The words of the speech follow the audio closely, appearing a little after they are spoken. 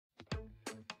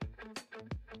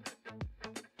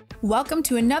Welcome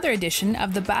to another edition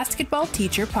of the Basketball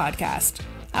Teacher Podcast.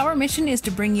 Our mission is to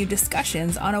bring you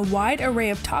discussions on a wide array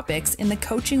of topics in the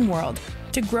coaching world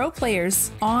to grow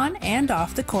players on and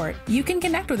off the court. You can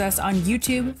connect with us on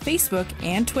YouTube, Facebook,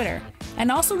 and Twitter,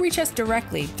 and also reach us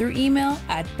directly through email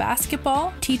at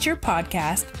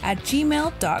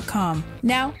basketballteacherpodcast@gmail.com.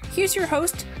 Now, here's your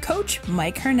host, Coach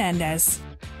Mike Hernandez.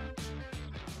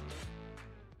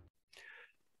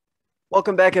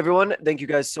 Welcome back, everyone. Thank you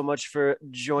guys so much for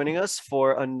joining us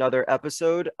for another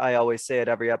episode. I always say it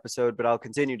every episode, but I'll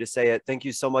continue to say it. Thank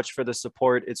you so much for the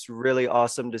support. It's really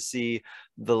awesome to see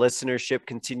the listenership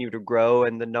continue to grow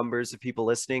and the numbers of people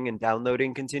listening and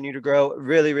downloading continue to grow.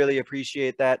 Really, really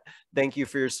appreciate that. Thank you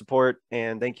for your support,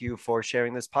 and thank you for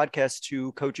sharing this podcast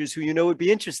to coaches who you know would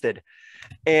be interested.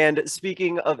 And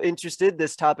speaking of interested,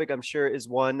 this topic I'm sure is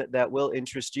one that will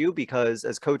interest you because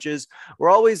as coaches, we're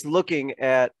always looking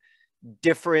at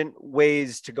different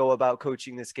ways to go about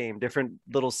coaching this game, different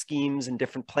little schemes and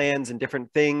different plans and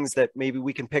different things that maybe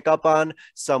we can pick up on.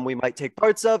 Some we might take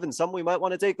parts of and some we might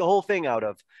want to take the whole thing out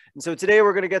of. And so today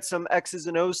we're going to get some X's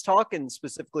and O's talk and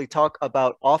specifically talk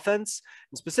about offense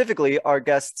and specifically our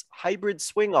guest's hybrid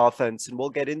swing offense. And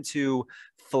we'll get into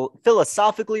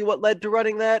philosophically what led to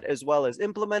running that as well as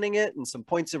implementing it and some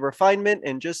points of refinement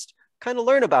and just kind of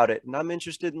learn about it. And I'm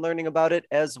interested in learning about it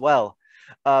as well.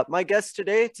 My guest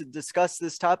today to discuss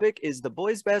this topic is the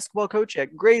boys basketball coach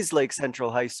at Grayslake Central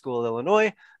High School,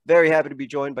 Illinois. Very happy to be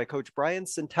joined by Coach Brian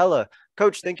Centella.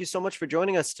 Coach, thank you so much for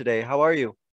joining us today. How are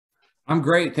you? I'm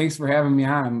great. Thanks for having me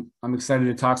on. I'm excited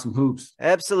to talk some hoops.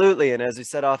 Absolutely. And as we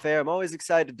said off air, I'm always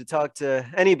excited to talk to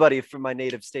anybody from my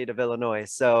native state of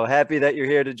Illinois. So happy that you're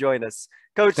here to join us.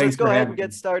 Coach, let's go ahead and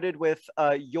get started with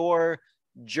your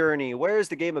journey. Where is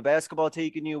the game of basketball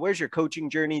taking you? Where's your coaching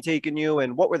journey taking you?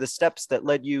 And what were the steps that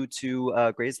led you to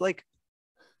Grayslake?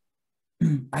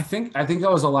 I think I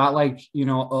was a lot like, a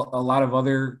lot of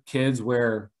other kids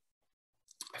where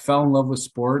I fell in love with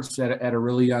sports at a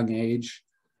really young age.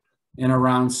 And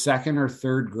around second or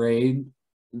third grade,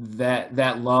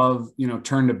 that love,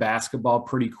 turned to basketball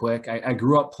pretty quick. I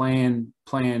grew up playing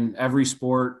every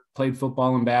sport, played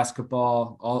football and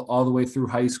basketball all the way through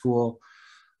high school.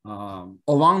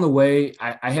 Along the way,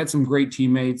 I had some great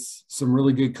teammates, some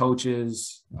really good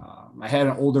coaches. I had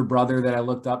an older brother that I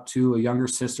looked up to, a younger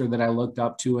sister that I looked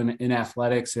up to in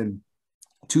athletics, and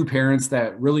two parents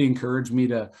that really encouraged me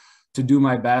to do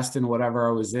my best in whatever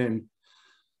I was in.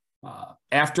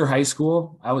 After high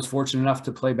school, I was fortunate enough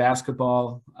to play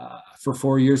basketball for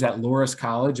 4 years at Loras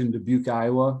College in Dubuque,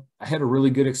 Iowa. I had a really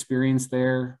good experience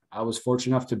there. I was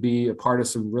fortunate enough to be a part of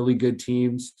some really good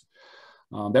teams.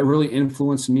 That really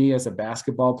influenced me as a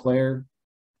basketball player.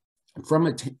 I'm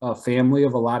from a family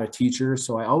of a lot of teachers,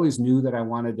 so I always knew that I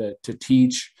wanted to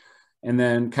teach. And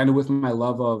then kind of with my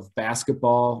love of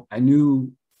basketball, I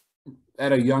knew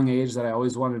at a young age that I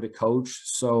always wanted to coach.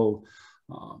 So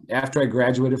after I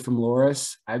graduated from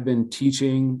Loras, I've been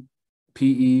teaching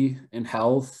PE and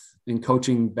health and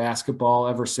coaching basketball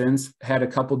ever since. Had a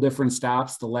couple different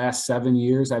stops. The last 7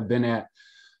 years, I've been at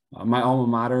my alma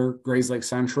mater, Grayslake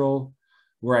Central,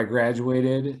 where I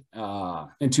graduated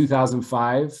in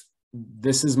 2005.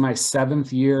 This is my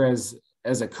 7th year as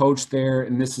a coach there,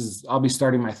 and I'll be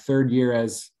starting my 3rd year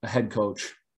as a head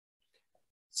coach.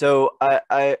 So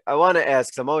I want to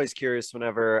ask, I'm always curious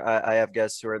whenever I have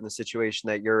guests who are in the situation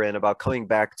that you're in about coming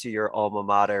back to your alma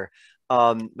mater.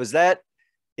 Was that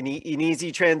an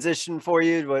easy transition for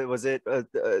you? Was it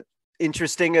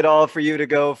interesting at all for you to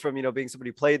go from, being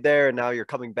somebody who played there and now you're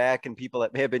coming back and people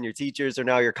that may have been your teachers are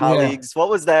now your colleagues? Yeah.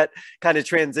 What was that kind of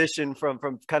transition from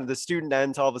kind of the student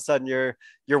end to all of a sudden you're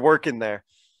working there?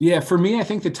 Yeah, for me, I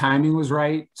think the timing was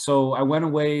right. So I went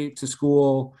away to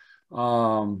school.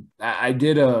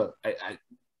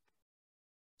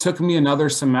 Took me another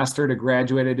semester to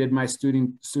graduate. I did my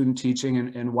student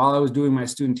teaching. And while I was doing my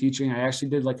student teaching, I actually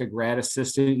did like a grad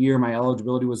assistant year. My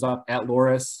eligibility was up at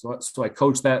Loras. So I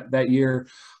coached that year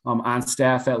on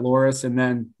staff at Loras. And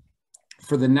then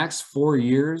for the next 4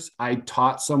 years, I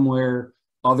taught somewhere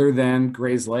other than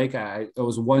Grayslake. It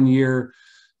was 1 year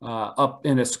up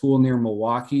in a school near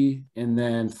Milwaukee and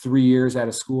then 3 years at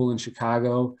a school in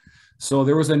Chicago. So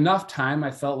there was enough time I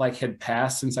felt like had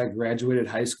passed since I graduated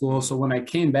high school. So when I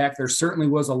came back, there certainly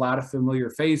was a lot of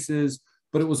familiar faces,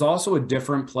 but it was also a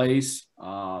different place.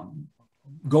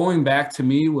 Going back to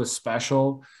me was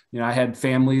special. I had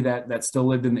family that still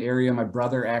lived in the area. My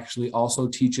brother actually also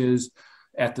teaches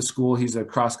at the school. He's a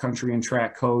cross country and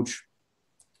track coach.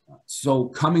 So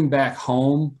coming back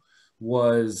home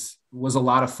was a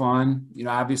lot of fun.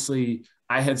 Obviously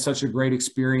I had such a great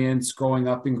experience growing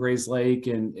up in Grays Lake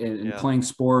and playing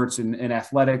sports and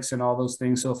athletics and all those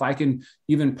things. So if I can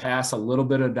even pass a little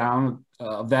bit of down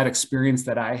of that experience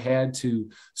that I had to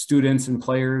students and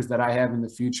players that I have in the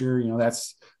future, you know,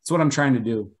 that's what I'm trying to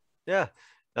do. Yeah.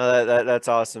 No, that's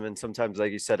awesome. And sometimes,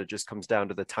 like you said, it just comes down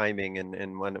to the timing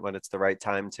and when it's the right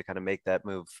time to kind of make that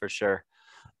move, for sure.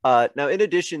 Now, in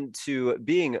addition to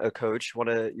being a coach, one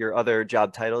of your other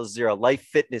job titles, you're a life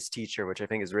fitness teacher, which I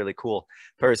think is really cool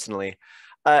personally.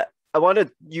 I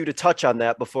wanted you to touch on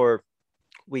that before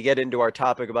we get into our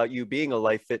topic about you being a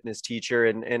life fitness teacher,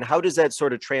 and how does that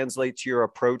sort of translate to your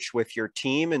approach with your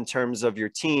team in terms of your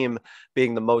team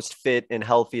being the most fit and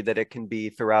healthy that it can be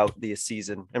throughout the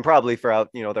season and probably throughout,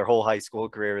 you know, their whole high school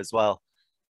career as well.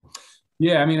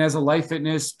 Yeah. I mean, as a life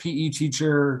fitness PE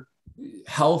teacher,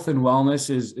 health and wellness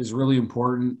is really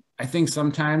important. I think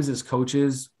sometimes as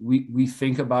coaches, we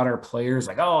think about our players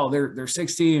like, oh, they're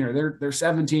 16 or they're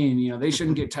 17, you know, they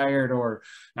shouldn't get tired, or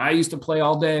I used to play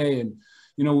all day. And,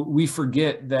 you know, we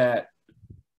forget that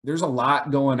there's a lot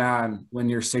going on when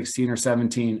you're 16 or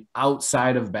 17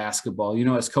 outside of basketball. You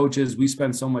know, as coaches, we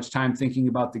spend so much time thinking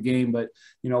about the game, but,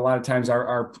 you know, a lot of times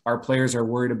our players are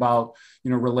worried about, you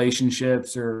know,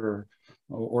 relationships or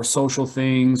social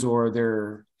things, or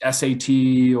their SAT,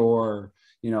 or,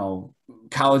 you know,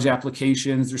 college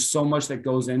applications. There's so much that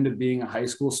goes into being a high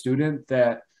school student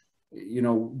that, you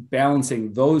know,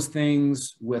 balancing those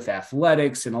things with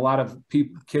athletics, and a lot of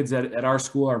kids at our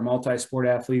school are multi-sport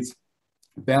athletes,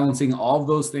 balancing all of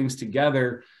those things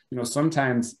together. You know,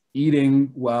 sometimes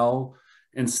eating well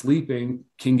and sleeping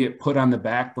can get put on the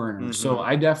back burner. Mm-hmm. So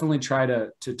I definitely try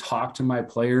to talk to my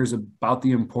players about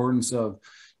the importance of,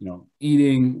 you know,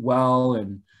 eating well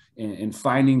and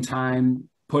finding time,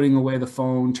 putting away the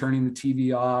phone, turning the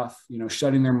TV off, you know,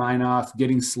 shutting their mind off,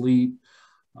 getting sleep,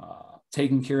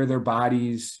 taking care of their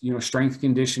bodies. You know, strength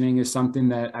conditioning is something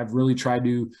that I've really tried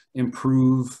to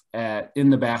improve in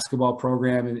the basketball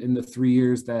program in the 3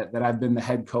 years that I've been the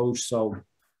head coach. So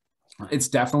it's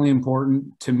definitely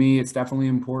important to me. It's definitely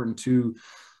important to,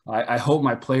 I hope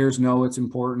my players know it's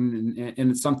important,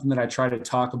 and it's something that I try to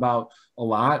talk about a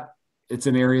lot. It's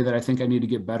an area that I think I need to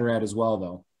get better at as well,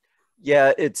 though.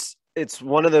 Yeah, it's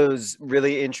one of those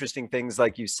really interesting things,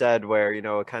 like you said, where, you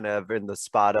know, kind of in the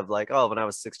spot of like, oh, when I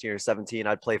was 16 or 17,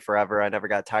 I'd play forever. I never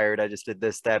got tired. I just did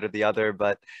this, that, or the other.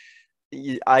 But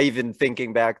I even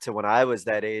thinking back to when I was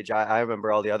that age, I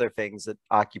remember all the other things that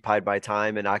occupied my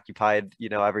time and occupied, you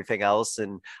know, everything else.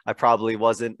 And I probably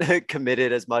wasn't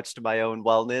committed as much to my own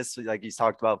wellness. Like you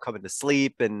talked about coming to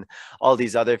sleep and all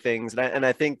these other things. And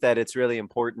I think that it's really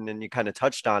important, and you kind of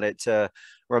touched on it, to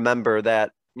remember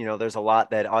that, you know, there's a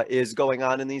lot that is going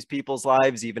on in these people's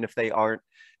lives, even if they aren't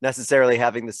necessarily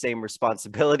having the same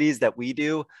responsibilities that we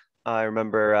do. I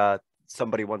remember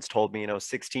somebody once told me, you know,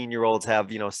 16-year-olds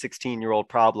have, you know, 16-year-old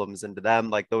problems, and to them,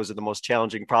 like, those are the most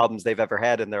challenging problems they've ever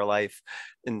had in their life.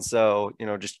 And so, you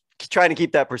know, just trying to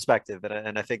keep that perspective.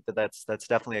 And I think that that's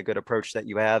definitely a good approach that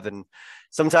you have. And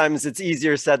sometimes it's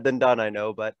easier said than done, I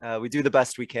know, but we do the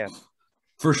best we can.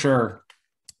 For sure.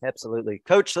 Absolutely.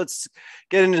 Coach, let's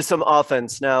get into some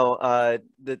offense now.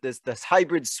 This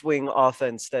hybrid swing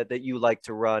offense that you like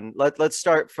to run. Let's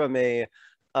start from a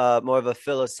more of a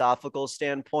philosophical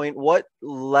standpoint. What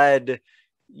led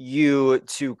you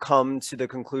to come to the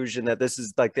conclusion that this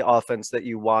is like the offense that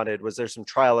you wanted? Was there some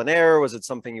trial and error? Was it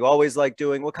something you always liked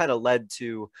doing? What kind of led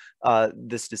to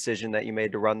this decision that you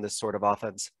made to run this sort of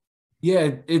offense?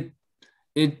 Yeah, it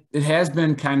has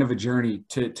been kind of a journey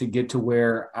to get to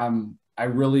where I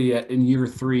really, in year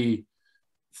 3,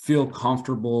 feel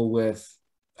comfortable with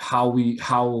how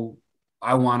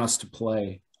I want us to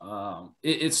play.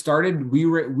 It started,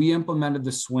 we implemented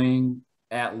the swing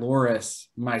at Loris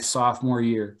my sophomore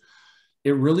year.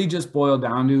 It really just boiled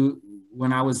down to,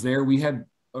 when I was there, we had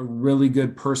a really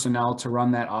good personnel to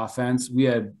run that offense. We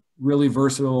had really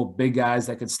versatile big guys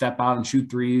that could step out and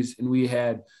shoot threes, and we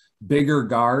had bigger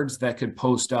guards that could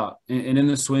post up. And in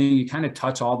the swing, you kind of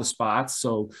touch all the spots.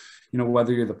 So, you know,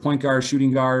 whether you're the point guard,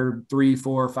 shooting guard, 3,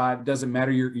 4, 5, doesn't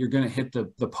matter. You're going to hit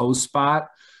the post spot.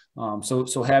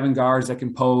 So having guards that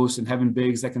can post and having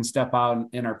bigs that can step out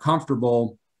and are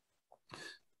comfortable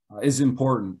is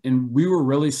important. And we were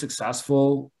really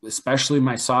successful, especially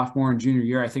my sophomore and junior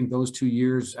year. I think those 2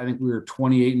 years, I think we were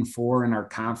 28-4 in our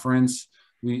conference.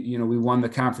 We won the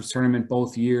conference tournament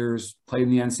both years, played in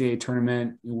the NCAA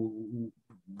tournament. We're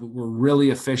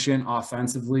really efficient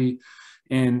offensively.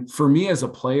 And for me as a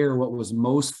player, what was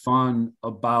most fun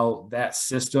about that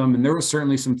system, and there were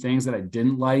certainly some things that I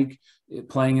didn't like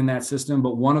playing in that system,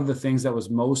 but one of the things that was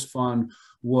most fun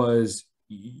was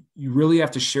you really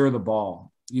have to share the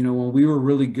ball. when we were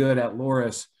really good at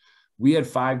Loris, we had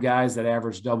 5 guys that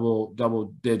averaged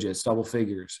double digits, double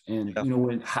figures. And,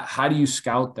 how do you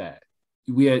scout that?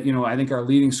 We had, I think our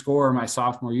leading scorer my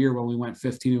sophomore year, when we went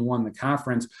 15-1 in the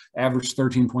conference, averaged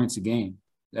 13 points a game.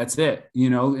 That's it,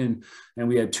 and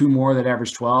we had 2 more that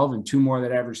averaged 12 and 2 more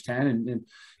that averaged 10.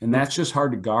 And that's just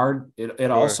hard to guard. It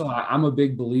sure. Also, I'm a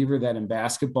big believer that in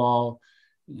basketball,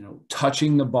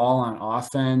 touching the ball on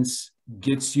offense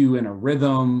gets you in a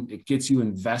rhythm. It gets you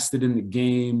invested in the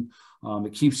game.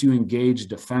 It keeps you engaged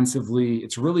defensively.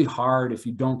 It's really hard if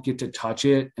you don't get to touch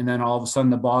it, and then all of a sudden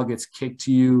the ball gets kicked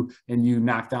to you and you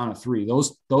knock down a 3.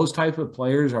 Those type of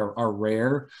players are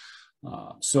rare.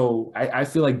 So I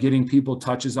feel like getting people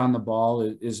touches on the ball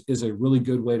is a really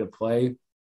good way to play.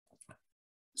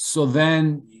 So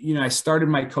then, I started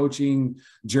my coaching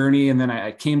journey, and then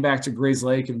I came back to Grays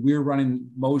Lake, and we were running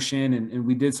motion, and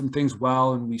we did some things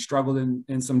well, and we struggled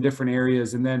in some different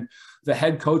areas. And then the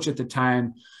head coach at the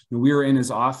time, we were in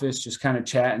his office just kind of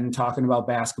chatting, talking about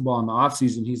basketball in the off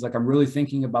season. He's like, I'm really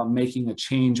thinking about making a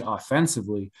change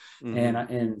offensively.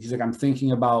 Mm-hmm. And he's like, I'm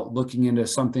thinking about looking into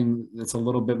something that's a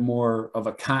little bit more of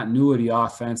a continuity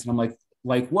offense. And I'm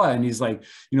like what? And he's like,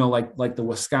 like the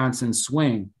Wisconsin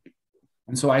swing.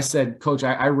 And so I said, Coach,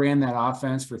 I ran that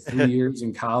offense for 3 years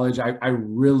in college. I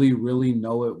really, really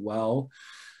know it well.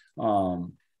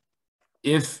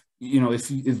 If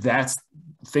that's,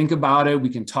 think about it, we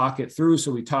can talk it through.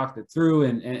 So we talked it through,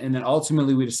 and then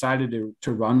ultimately we decided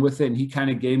to run with it. And he kind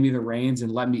of gave me the reins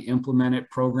and let me implement it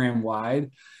program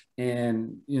wide.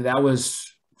 And, that was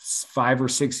 5 or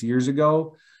 6 years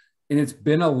ago. And it's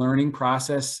been a learning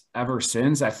process ever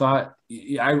since. I thought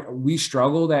we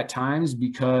struggled at times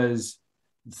because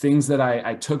things that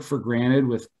I took for granted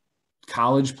with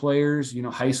college players,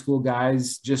 high school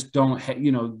guys just don't,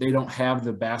 they don't have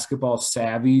the basketball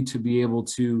savvy to be able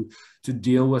to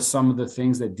deal with some of the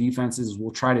things that defenses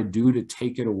will try to do to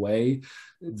take it away.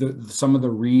 Some of the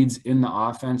reads in the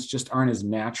offense just aren't as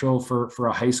natural for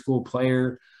a high school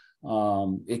player.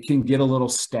 It can get a little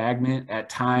stagnant at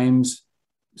times.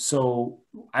 So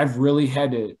I've really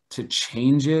had to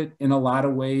change it in a lot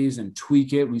of ways and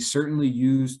tweak it. We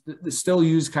certainly still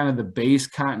use kind of the base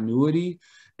continuity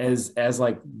as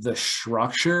like the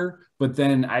structure, but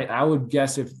then I would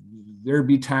guess if there'd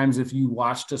be times if you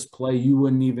watched us play, you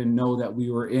wouldn't even know that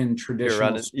we were in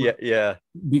traditional sport. Yeah.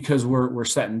 Because we're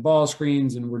setting ball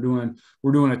screens and we're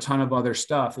doing a ton of other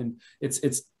stuff, and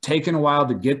it's taken a while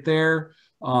to get there.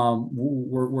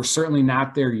 We're certainly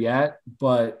not there yet,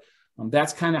 but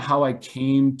that's kind of how I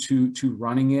came to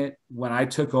running it. When I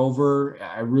took over,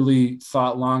 I really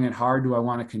thought long and hard. Do I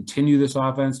want to continue this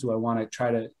offense? Do I want to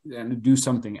try to do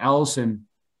something else? And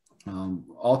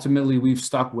ultimately, we've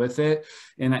stuck with it.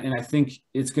 And I think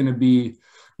it's going to be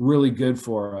really good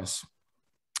for us.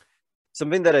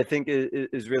 Something that I think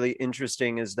is really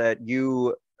interesting is that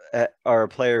you are a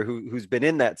player who's been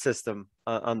in that system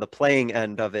on the playing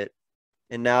end of it.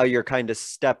 And now you're kind of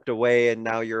stepped away, and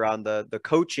now you're on the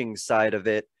coaching side of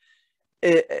it.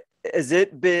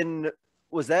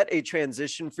 Was that a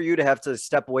transition for you to have to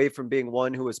step away from being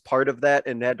one who was part of that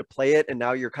and had to play it? And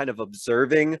now you're kind of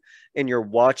observing and you're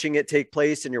watching it take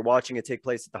place, and you're watching it take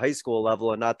place at the high school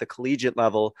level and not the collegiate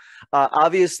level.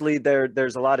 Obviously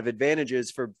there's a lot of advantages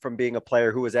from being a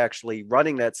player who was actually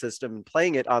running that system and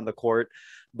playing it on the court,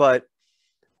 but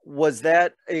was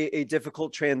that a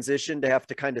difficult transition to have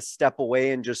to kind of step away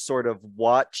and just sort of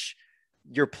watch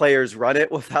your players run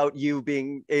it without you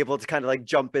being able to kind of like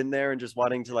jump in there and just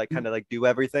wanting to like kind of like do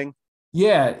everything?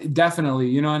 Yeah,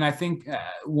 definitely. And I think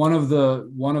one of the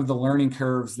learning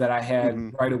curves that I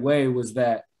had right away was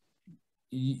that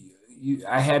we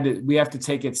have to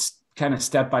take it kind of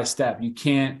step by step. You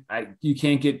can't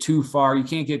get too far. You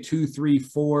can't get 2, 3,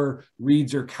 4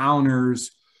 reads or counters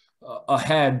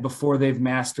ahead before they've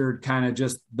mastered kind of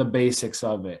just the basics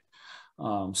of it.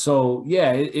 So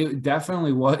yeah, it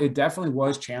definitely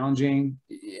was challenging,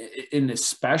 and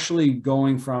especially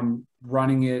going from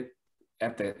running it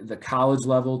at the college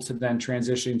level to then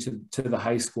transitioning to the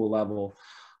high school level.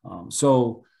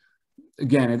 So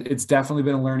again, it's definitely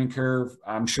been a learning curve.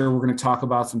 I'm sure we're going to talk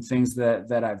about some things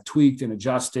that I've tweaked and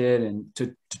adjusted and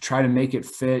to try to make it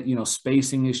fit.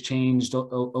 Spacing has changed a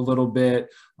little bit.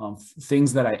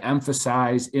 Things that I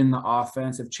emphasize in the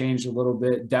offense have changed a little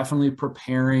bit. Definitely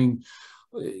preparing,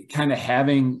 kind of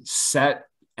having set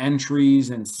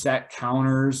entries and set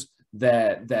counters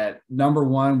that number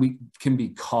one, we can be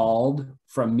called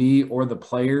from me or the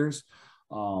players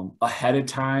ahead of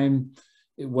time.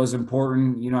 it was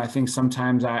important. I think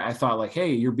sometimes I thought like,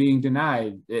 hey, you're being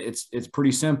denied. It's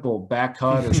pretty simple: back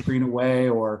cut or screen away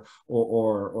or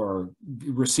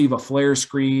receive a flare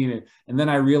screen. And then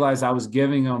I realized I was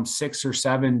giving them 6 or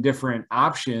 7 different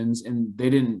options, and they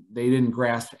didn't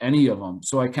grasp any of them.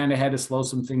 So I kind of had to slow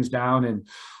some things down. And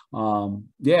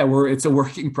it's a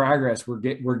work in progress.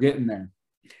 We're getting there.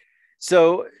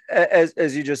 So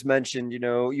as you just mentioned,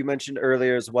 you mentioned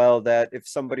earlier as well that if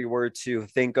somebody were to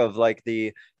think of like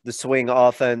the swing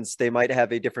offense, they might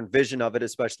have a different vision of it,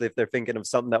 especially if they're thinking of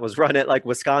something that was run at like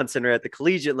Wisconsin or at the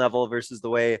collegiate level versus the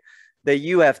way that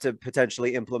you have to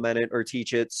potentially implement it or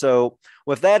teach it. So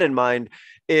with that in mind,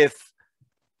 if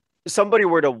somebody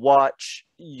were to watch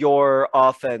your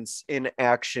offense in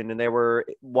action and they were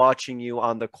watching you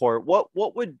on the court,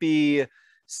 what would be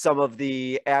some of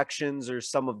the actions or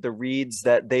some of the reads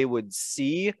that they would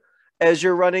see as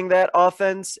you're running that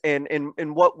offense? And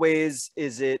in what ways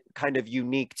is it kind of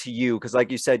unique to you? Because like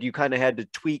you said, you kind of had to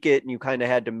tweak it and you kind of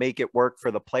had to make it work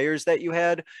for the players that you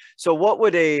had. So what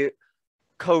would a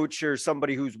coach or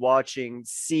somebody who's watching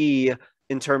see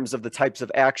in terms of the types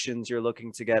of actions you're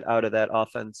looking to get out of that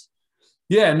offense?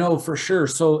 Yeah, no, for sure.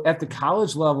 So at the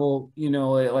college level,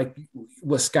 like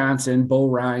Wisconsin, Bo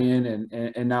Ryan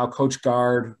and now Coach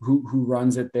Gard, who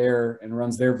runs it there and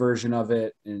runs their version of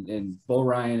it. And Bo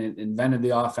Ryan invented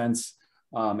the offense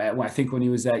I think when he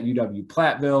was at UW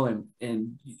Platteville.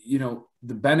 And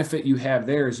the benefit you have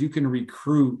there is you can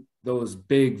recruit those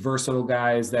big versatile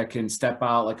guys that can step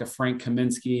out like a Frank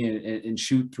Kaminsky and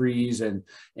shoot threes. And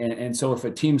so if a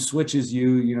team switches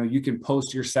you can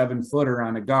post your 7-footer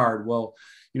on a guard. Well,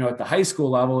 at the high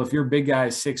school level, if your big guy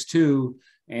is 6'2"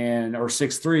 or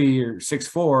 6'3" or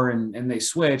 6'4", and they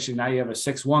switch, and now you have a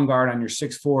 6'1" guard on your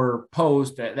 6'4"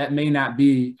 post, that may not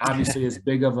be obviously as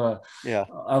big of a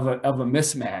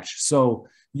mismatch. So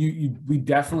we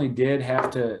definitely did have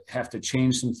to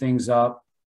change some things up.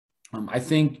 I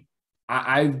think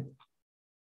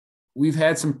we've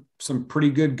had some pretty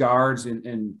good guards,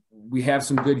 and we have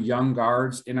some good young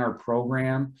guards in our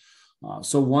program.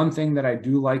 So one thing that I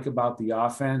do like about the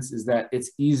offense is that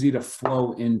it's easy to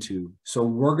flow into. So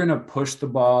we're going to push the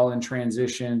ball in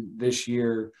transition this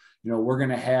year. We're going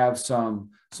to have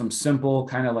some simple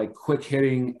kind of like quick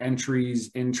hitting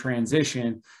entries in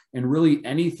transition, and really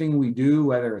anything we do,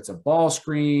 whether it's a ball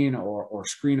screen or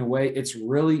screen away, it's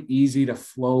really easy to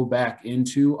flow back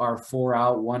into our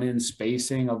 4-out, 1-in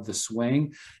spacing of the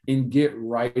swing and get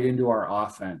right into our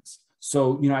offense.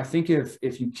 So, I think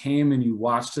if you came and you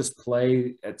watched us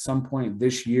play at some point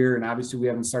this year, and obviously we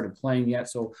haven't started playing yet.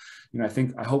 So,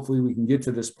 hopefully we can get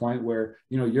to this point where,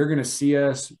 you're going to see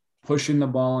us pushing the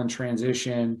ball in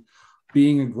transition,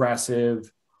 being aggressive,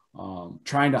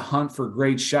 trying to hunt for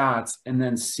great shots, and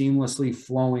then seamlessly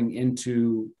flowing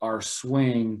into our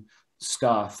swing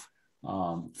stuff.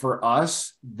 For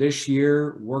us this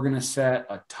year, we're going to set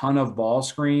a ton of ball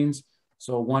screens.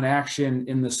 So one action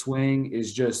in the swing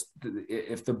is just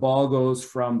if the ball goes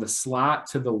from the slot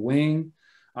to the wing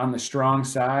on the strong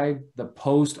side, the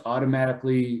post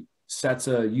automatically sets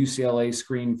a UCLA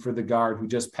screen for the guard who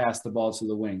just passed the ball to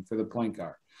the wing for the point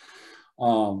guard.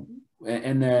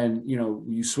 And then,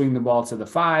 you swing the ball to the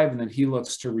 5, and then he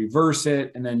looks to reverse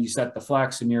it, and then you set the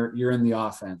flex, and you're in the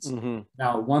offense. Mm-hmm.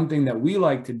 Now, one thing that we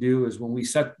like to do is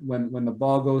when the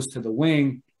ball goes to the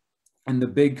wing and the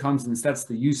big comes and sets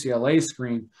the UCLA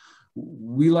screen,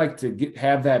 we like to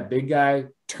have that big guy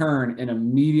turn and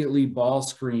immediately ball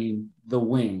screen the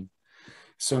wing.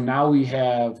 So now we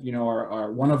have,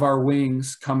 our one of our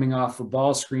wings coming off a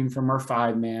ball screen from our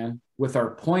 5-man with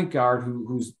our point guard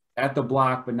who's at the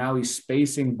block, but now he's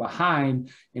spacing behind,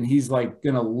 and he's like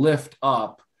going to lift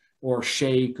up or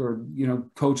shake, or,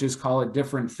 coaches call it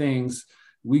different things.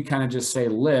 We kind of just say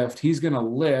lift. He's going to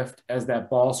lift as that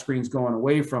ball screen's going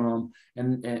away from him.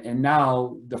 And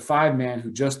now the 5-man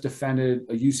who just defended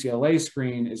a UCLA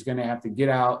screen is going to have to get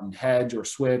out and hedge or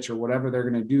switch or whatever they're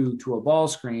going to do to a ball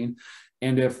screen.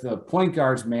 And if the point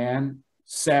guard's man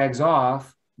sags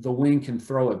off, the wing can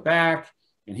throw it back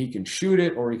and he can shoot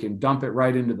it, or he can dump it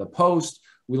right into the post.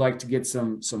 We like to get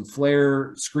some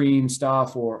flare screen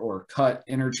stuff or cut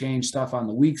interchange stuff on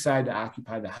the weak side to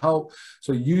occupy the help.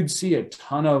 So you'd see a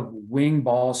ton of wing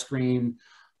ball screen,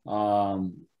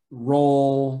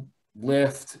 roll,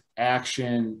 lift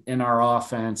action in our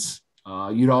offense.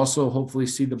 You'd also hopefully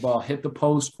see the ball hit the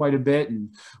post quite a bit,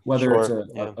 and whether it's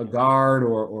a guard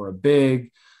or a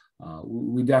big,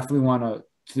 we definitely want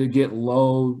to get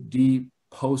low, deep,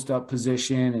 post up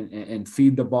position and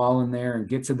feed the ball in there and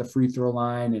get to the free throw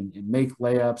line and make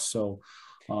layups. So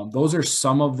those are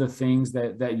some of the things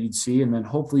that you'd see. And then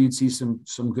hopefully you'd see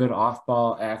some good off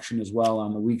ball action as well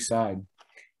on the weak side.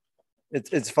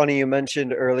 It's funny you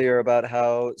mentioned earlier about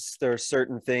how there are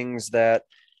certain things that,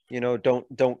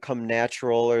 don't come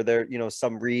natural, or there,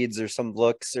 some reads or some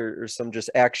looks or some just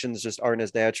actions just aren't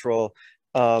as natural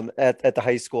at the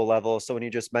high school level. So when you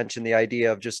just mentioned the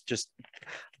idea of just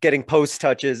getting post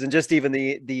touches, and just even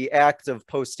the act of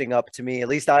posting up, to me, at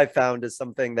least I've found, is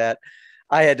something that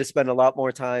I had to spend a lot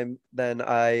more time than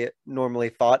I normally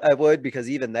thought I would, because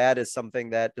even that is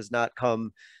something that does not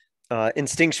come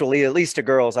instinctually, at least to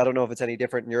girls. I don't know if it's any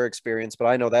different in your experience, but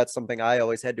I know that's something I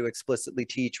always had to explicitly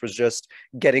teach, was just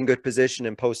getting good position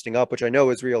and posting up, which I know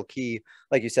is real key.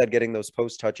 Like you said, getting those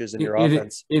post touches in your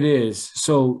offense. It is.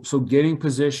 So getting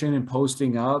position and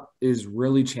posting up is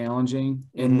really challenging.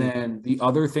 And then the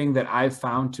other thing that I've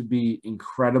found to be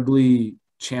incredibly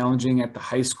challenging at the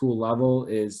high school level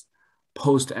is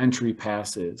post entry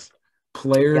passes.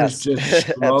 Players just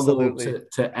struggle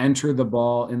to enter the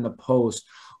ball in the post,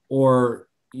 or,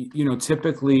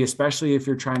 typically, especially if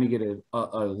you're trying to get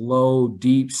a low,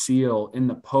 deep seal in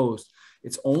the post,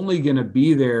 it's only going to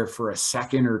be there for a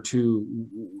second or two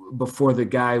before the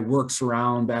guy works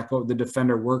around back over, the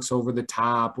defender works over the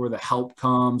top, or the help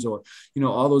comes, or,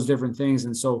 all those different things.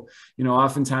 And so,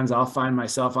 oftentimes I'll find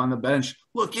myself on the bench,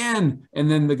 look in, and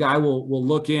then the guy will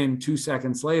look in 2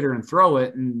 seconds later and throw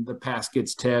it, and the pass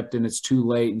gets tipped and it's too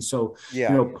late. And so,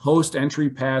 post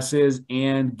entry passes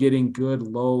and getting good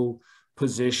low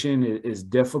position is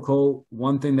difficult.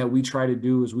 One thing that we try to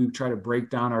do is we try to break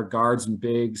down our guards and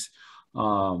bigs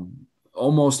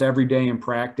almost every day in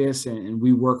practice, and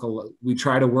we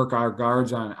try to work our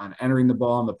guards on entering the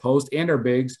ball in the post, and our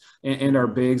bigs and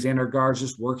our guards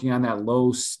just working on that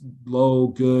low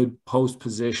good post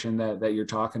position that you're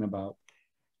talking about.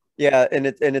 Yeah, and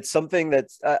it's something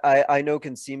that's I know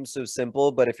can seem so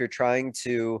simple, but if you're trying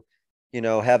to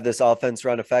have this offense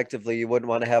run effectively, you wouldn't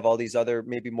want to have all these other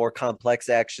maybe more complex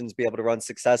actions be able to run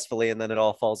successfully, and then it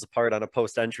all falls apart on a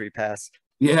post entry pass.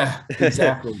 Yeah,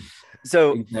 exactly.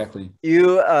 So exactly.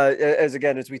 You,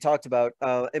 as we talked about,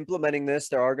 implementing this,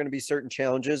 there are going to be certain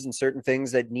challenges and certain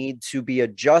things that need to be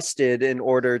adjusted in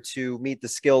order to meet the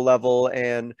skill level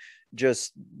and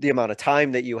just the amount of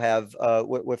time that you have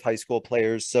with high school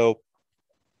players. So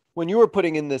when you were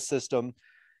putting in this system,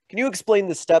 can you explain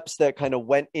the steps that kind of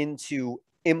went into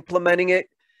implementing it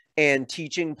and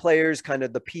teaching players kind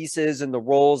of the pieces and the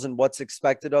roles and what's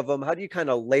expected of them? How do you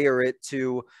kind of layer it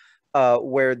to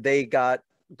where they got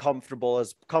comfortable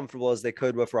as they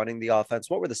could with running the offense?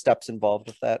 What were the steps involved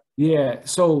with that? Yeah,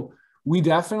 so we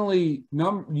definitely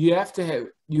you have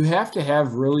to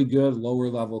have really good lower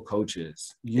level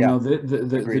coaches.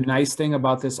 The nice thing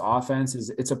about this offense is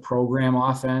it's a program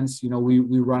offense.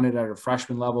 We run it at a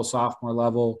freshman level, sophomore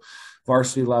level,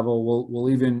 varsity level.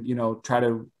 We'll even try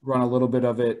to run a little bit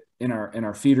of it in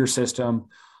our feeder system,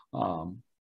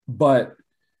 but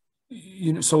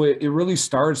so it really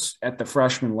starts at the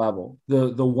freshman level.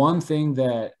 The one thing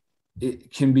that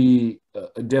it can be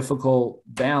a difficult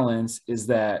balance is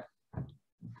that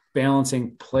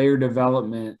balancing player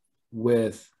development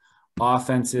with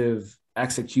offensive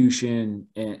execution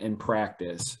and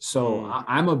practice. So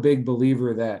I'm a big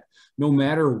believer that no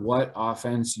matter what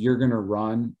offense you're going to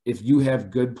run, if you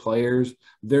have good players,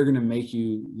 they're going to make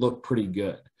you look pretty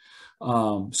good.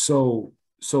 So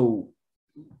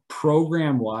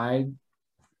program wide,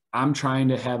 I'm trying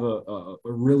to have a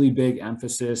really big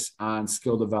emphasis on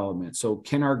skill development. So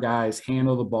can our guys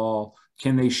handle the ball?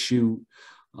 Can they shoot?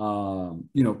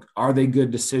 Are they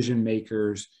good decision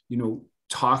makers?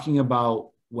 Talking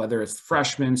about whether it's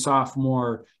freshman,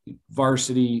 sophomore,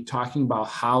 varsity, talking about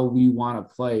how we want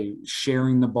to play,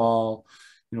 sharing the ball,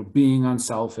 being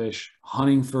unselfish,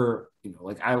 hunting for,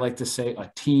 like I like to say,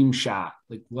 a team shot.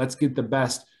 Like, let's get the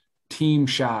best team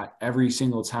shot every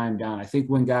single time down. I think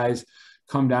when guys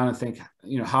come down and think,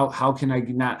 how can I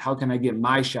get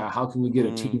my shot? How can we get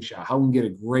a team shot? How can we get a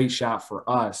great shot for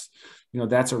us?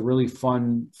 That's a really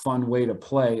fun way to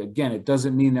play. Again, it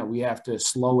doesn't mean that we have to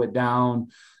slow it down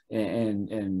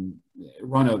and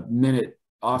run a minute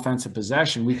offensive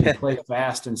possession. We can play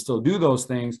fast and still do those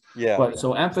things. Yeah. But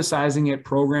so emphasizing it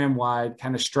program wide,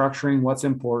 kind of structuring what's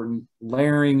important,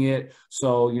 layering it.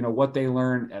 So, what they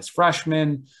learn as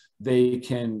freshmen, they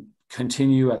can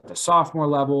continue at the sophomore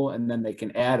level, and then they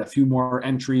can add a few more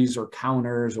entries or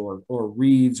counters or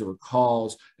reads or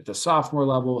calls at the sophomore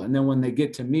level. And then when they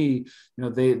get to me,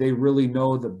 they really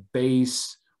know the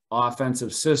base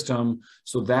offensive system.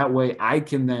 So that way I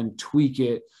can then tweak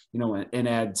it, and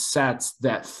add sets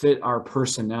that fit our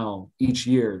personnel each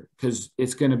year, because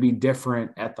it's going to be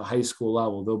different at the high school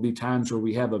level. There'll be times where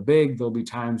we have a big, there'll be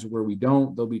times where we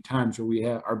don't, there'll be times where we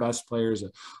have our best players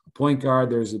a point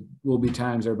guard, will be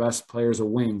times our best players a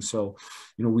wing. So,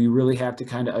 we really have to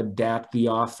kind of adapt the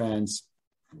offense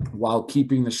while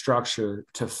keeping the structure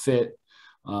to fit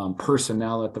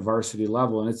personnel at the varsity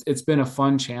level. And it's been a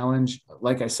fun challenge.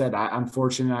 Like I said, I'm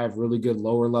fortunate. I have really good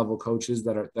lower level coaches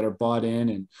that are bought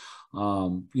in,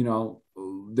 and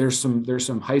there's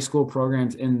some high school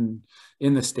programs in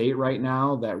the state right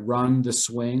now that run the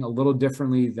swing a little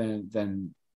differently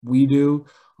than we do,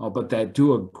 but that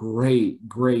do a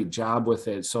great job with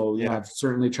it. So I've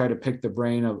certainly tried to pick the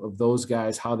brain of those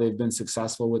guys, how they've been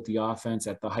successful with the offense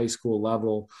at the high school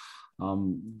level.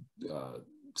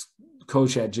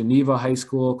 Coach at Geneva High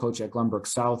School, coach at Glenbrook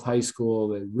South High School,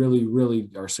 that really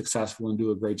are successful and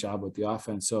do a great job with the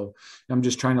offense. So I'm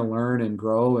just trying to learn and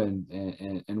grow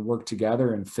and work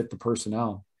together and fit the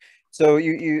personnel. So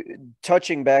you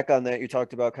touching back on that, you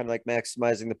talked about kind of like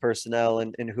maximizing the personnel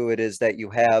and who it is that you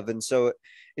have. And so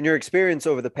in your experience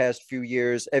over the past few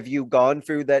years, have you gone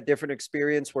through that different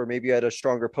experience where maybe you had a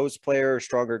stronger post player, a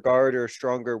stronger guard, or a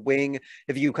stronger wing?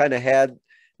 Have you kind of had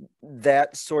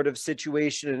that sort of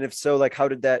situation? And if so, like, how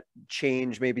did that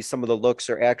change maybe some of the looks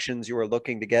or actions you were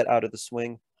looking to get out of the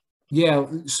swing? Yeah.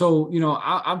 So,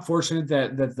 I'm fortunate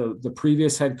that the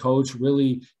previous head coach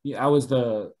really, I was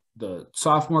the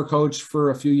sophomore coach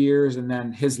for a few years. And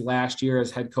then his last year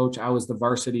as head coach, I was the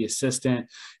varsity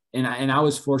assistant. And I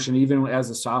was fortunate, even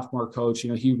as a sophomore coach,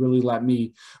 he really let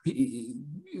me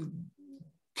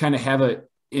kind of have an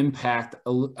impact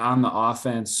on the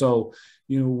offense. So,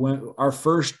 when our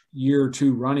first year or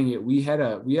two running it, we had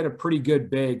a pretty good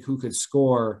big who could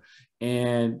score.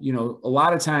 And, a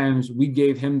lot of times we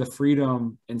gave him the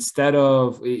freedom, instead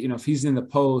of, if he's in the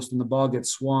post and the ball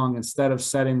gets swung, instead of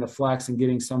setting the flex and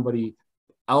getting somebody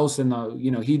else in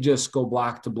the, he'd just go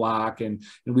block to block, and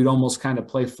we'd almost kind of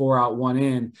play 4 out, 1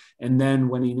 in. And then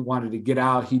when he wanted to get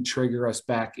out, he'd trigger us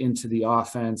back into the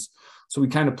offense. So we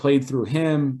kind of played through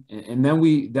him. And then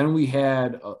we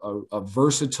had a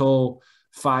versatile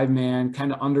 5-man,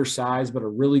 kind of undersized, but a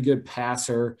really good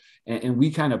passer. And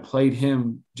we kind of played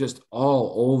him just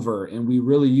all over. And we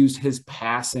really used his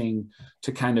passing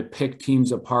to kind of pick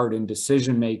teams apart in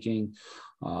decision-making,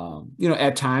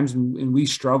 at times. And we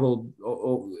struggled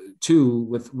too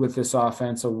with this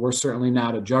offense. So we're certainly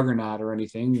not a juggernaut or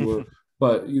anything.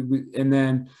 And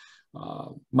then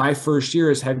my first year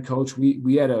as head coach,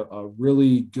 we had a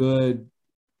really good,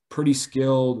 pretty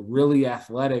skilled, really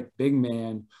athletic big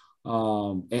man,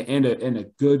 and a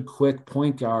good quick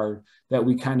point guard that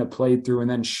we kind of played through, and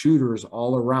then shooters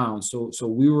all around. So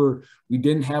we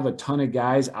didn't have a ton of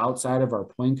guys outside of our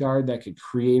point guard that could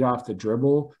create off the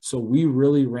dribble. So we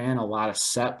really ran a lot of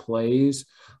set plays.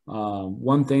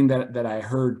 One thing that I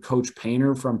heard Coach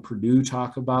Painter from Purdue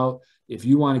talk about, if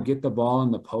you want to get the ball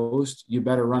in the post, you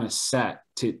better run a set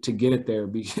to get it there,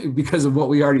 because of what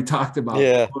we already talked about.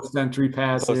 Yeah. Post-entry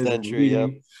passes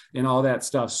and all that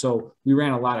stuff. So we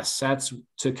ran a lot of sets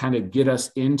to kind of get us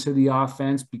into the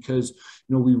offense, because,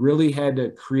 we really had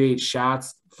to create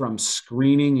shots from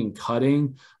screening and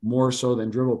cutting more so than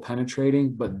dribble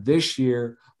penetrating. But this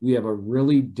year we have a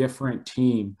really different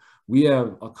team. We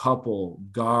have a couple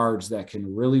guards that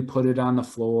can really put it on the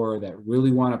floor, that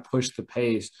really want to push the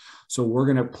pace. So we're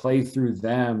going to play through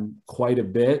them quite a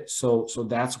bit. So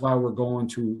that's why we're going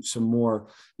to some more,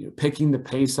 picking the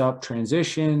pace up,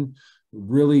 transition,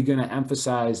 really going to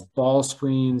emphasize ball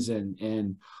screens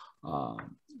and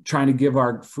trying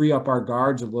to free up our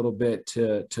guards a little bit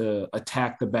to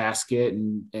attack the basket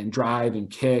and drive and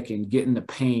kick and get in the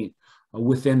paint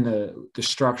within the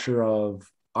structure of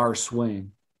our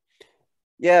swing.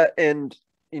 Yeah. And,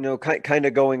 kind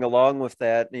of going along with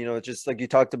that, just like you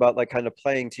talked about, like kind of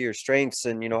playing to your strengths.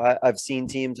 And, I've seen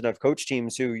teams and I've coached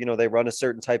teams who, they run a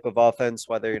certain type of offense,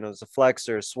 whether, it's a flex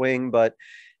or a swing, but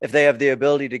if they have the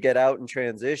ability to get out and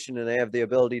transition, and they have the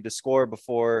ability to score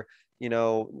before,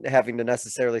 having to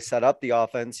necessarily set up the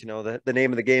offense, the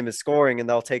name of the game is scoring, and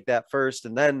they'll take that first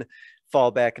and then fall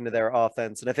back into their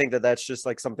offense. And I think that that's just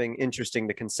like something interesting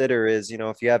to consider is,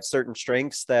 if you have certain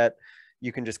strengths that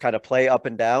you can just kind of play up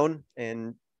and down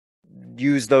and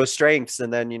use those strengths.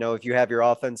 And then, if you have your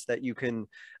offense that you can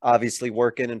obviously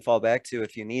work in and fall back to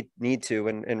if you need to,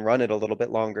 and run it a little bit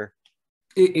longer.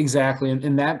 Exactly.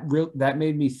 And that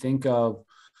made me think of,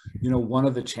 one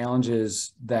of the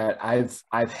challenges that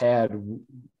I've had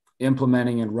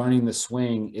implementing and running the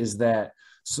swing is that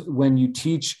So when you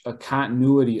teach a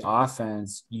continuity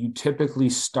offense, you typically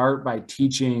start by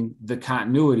teaching the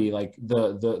continuity, like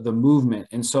the movement.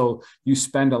 And so you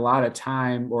spend a lot of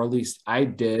time, or at least I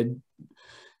did,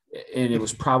 and it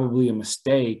was probably a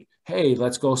mistake. Hey,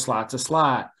 let's go slot to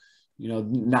slot.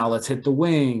 Now let's hit the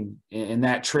wing, and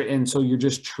and so you're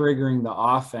just triggering the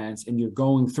offense, and you're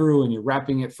going through and you're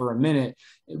repping it for a minute.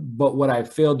 But what I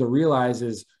failed to realize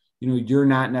is, you're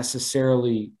not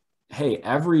necessarily, hey,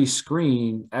 every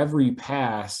screen, every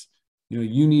pass,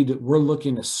 we're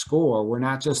looking to score. We're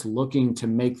not just looking to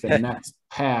make the next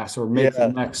pass or make the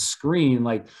next screen.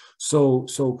 Like, so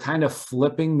kind of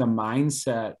flipping the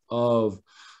mindset of,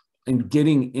 and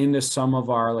getting into some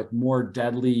of our like more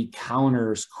deadly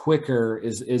counters quicker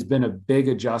has been a big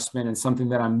adjustment, and something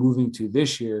that I'm moving to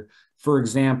this year. For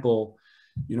example,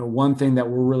 one thing that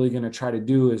we're really going to try to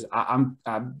do is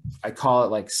I call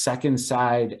it like second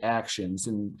side actions.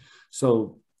 And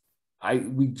so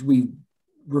we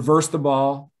reverse the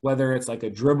ball, whether it's like a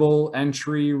dribble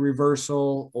entry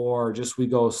reversal or just we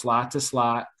go slot to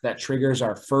slot. That triggers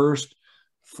our first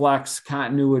flex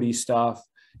continuity stuff.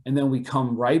 And then we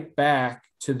come right back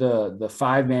to the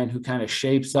 5-man who kind of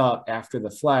shapes up after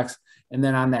the flex. And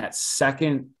then on that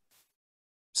second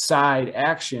side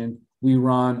action, we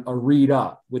run a read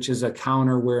up, which is a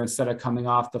counter where instead of coming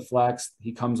off the flex,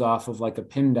 he comes off of like a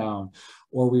pin down.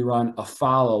 Or we run a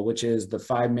follow, which is the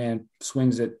 5-man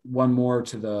swings it one more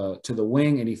to the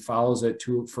wing and he follows it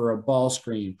for a ball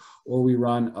screen. Or we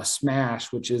run a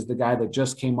smash, which is the guy that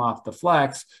just came off the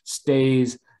flex,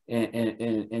 stays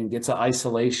and gets an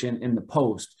isolation in the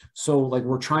post. So like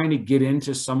we're trying to get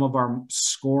into some of our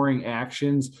scoring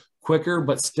actions quicker,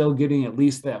 but still getting at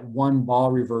least that one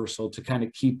ball reversal to kind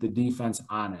of keep the defense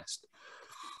honest.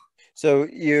 So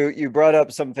you brought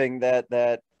up something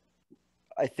that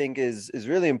I think is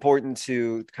really important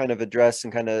to kind of address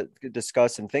and kind of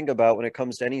discuss and think about when it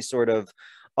comes to any sort of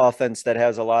offense that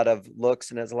has a lot of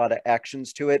looks and has a lot of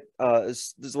actions to it.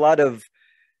 There's a lot of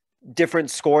different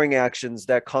scoring actions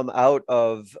that come out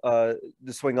of the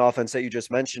swing offense that you just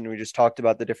mentioned. We just talked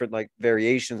about the different like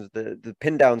variations, the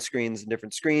pin down screens and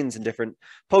different screens and different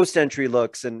post entry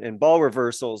looks and ball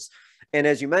reversals. And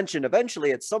as you mentioned,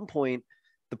 eventually at some point,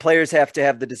 the players have to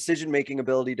have the decision-making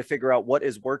ability to figure out what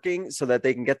is working so that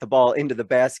they can get the ball into the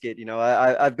basket.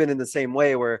 I've been in the same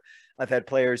way where I've had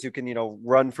players who can,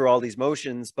 run through all these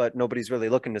motions, but nobody's really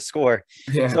looking to score.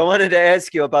 Yeah. So I wanted to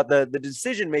ask you about the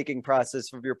decision-making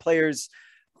process of your players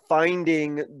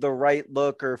finding the right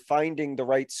look or finding the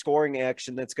right scoring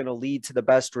action that's going to lead to the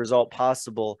best result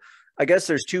possible. I guess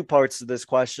there's two parts to this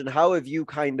question. How have you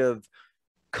kind of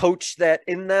coach that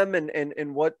in them,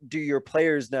 and what do your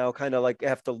players now kind of like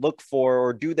have to look for,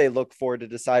 or do they look for to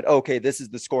decide, okay, this is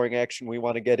the scoring action we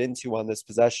want to get into on this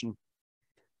possession?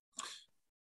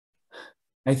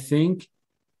 I think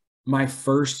my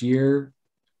first year,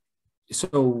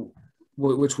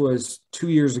 which was 2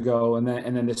 years ago, and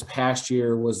then this past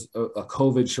year was a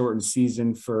COVID shortened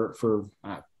season for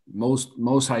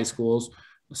most high schools,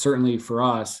 certainly for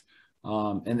us.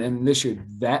 And then this year,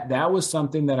 that was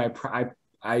something that I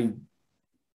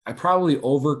probably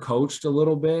overcoached a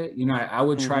little bit. I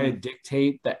would try to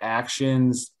dictate the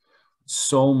actions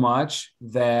so much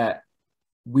that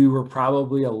we were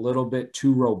probably a little bit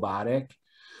too robotic.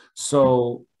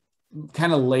 So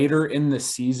kind of later in the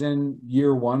season,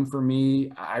 year one for me,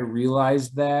 I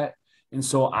realized that. And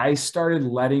so I started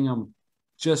letting them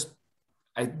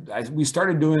we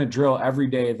started doing a drill every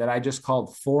day that I just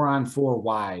called 4-on-4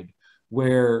 wide,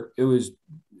 where it was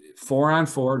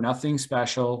 4-on-4, nothing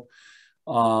special,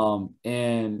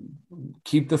 and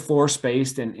keep the floor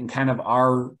spaced and kind of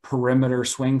our perimeter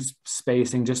swing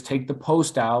spacing, just take the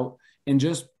post out and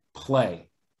just play.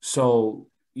 So,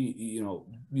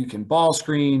 you can ball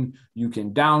screen, you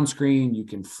can down screen, you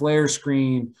can flare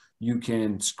screen, you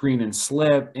can screen and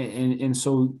slip. And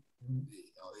so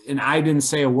I didn't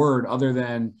say a word other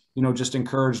than, just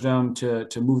encourage them to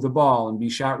move the ball and be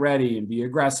shot ready and be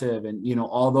aggressive and,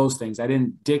 all those things. I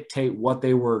didn't dictate what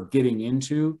they were getting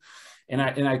into. And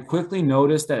I quickly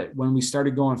noticed that when we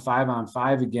started going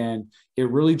 5-on-5 again, it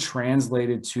really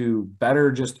translated to better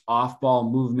just off ball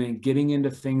movement, getting into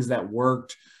things that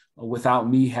worked without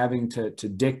me having to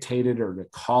dictate it or to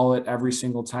call it every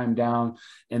single time down.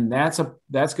 And that's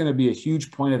going to be a huge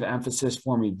point of emphasis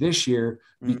for me this year,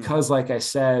 because like I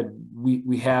said,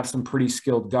 we have some pretty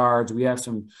skilled guards. We have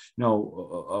some,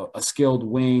 a skilled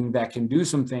wing that can do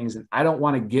some things. And I don't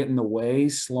want to get in the way,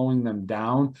 slowing them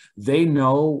down. They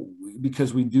know,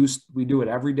 because we do it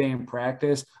every day in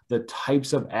practice, the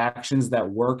types of actions that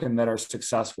work and that are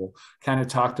successful. Kind of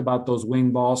talked about those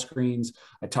wing ball screens.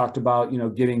 I talked about,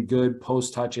 getting good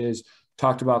post touches,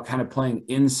 talked about kind of playing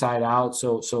inside out.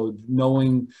 So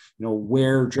knowing,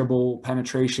 where dribble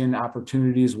penetration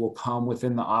opportunities will come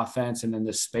within the offense and then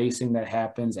the spacing that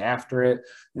happens after it.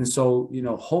 And so,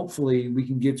 hopefully we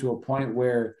can get to a point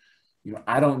where,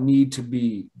 I don't need to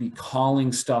be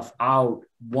calling stuff out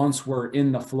once we're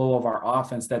in the flow of our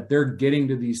offense, that they're getting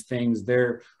to these things,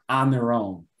 they're on their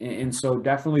own. And so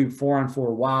definitely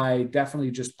 4-on-4 wide, definitely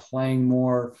just playing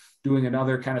more, doing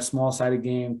another kind of small sided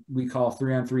game we call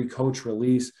 3-on-3 coach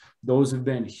release. Those have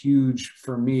been huge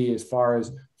for me as far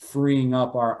as freeing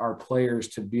up our players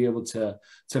to be able to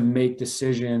make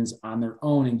decisions on their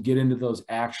own and get into those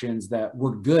actions that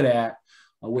we're good at,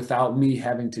 without me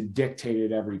having to dictate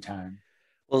it every time.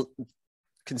 Well,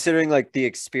 considering like the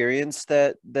experience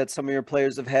that some of your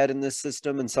players have had in this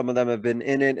system, and some of them have been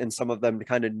in it and some of them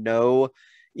kind of know,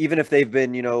 even if they've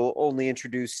been, only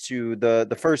introduced to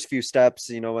the first few steps,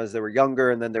 as they were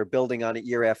younger, and then they're building on it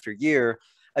year after year,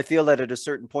 I feel that at a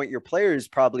certain point, your players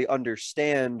probably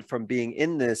understand from being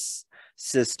in this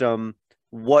system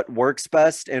what works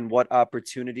best and what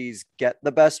opportunities get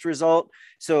the best result.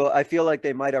 So I feel like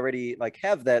they might already like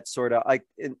have that sort of like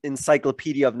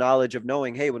encyclopedia of knowledge of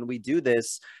knowing, hey, when we do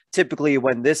this, typically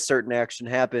when this certain action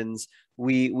happens,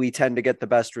 we tend to get the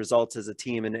best results as a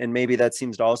team. And maybe that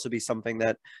seems to also be something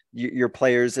that your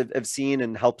players have seen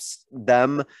and helps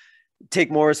them take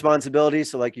more responsibility.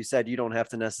 So like you said, you don't have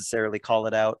to necessarily call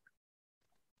it out.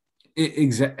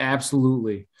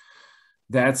 Absolutely.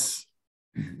 That's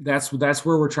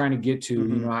where we're trying to get to.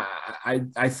 Mm-hmm.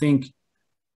 I think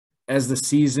as the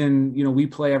season, we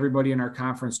play everybody in our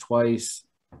conference twice.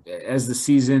 As the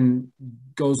season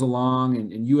goes along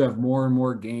and you have more and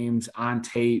more games on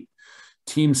tape,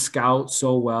 teams scout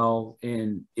so well.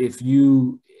 And if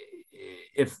your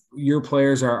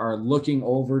players are looking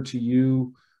over to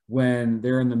you when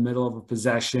they're in the middle of a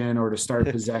possession or to start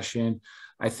possession,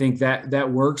 I think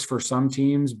that works for some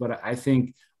teams, but I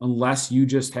think unless you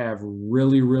just have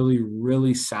really, really,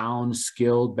 really sound,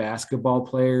 skilled basketball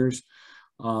players,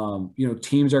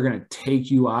 teams are going to take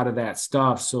you out of that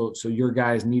stuff. So your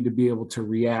guys need to be able to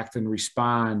react and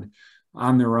respond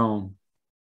on their own.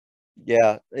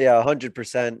 Yeah,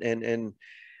 100%. And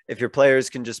if your players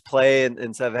can just play and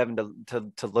instead of having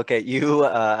to look at you,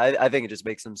 I think it just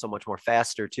makes them so much more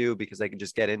faster too, because they can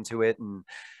just get into it and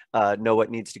know what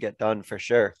needs to get done for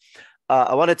sure.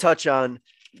 I want to touch on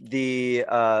the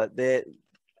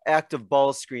act of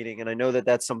ball screening, and I know that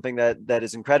that's something that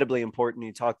is incredibly important.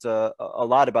 You talked a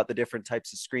lot about the different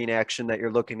types of screen action that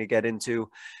you're looking to get into.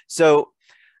 So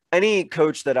any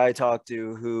coach that I talk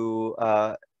to who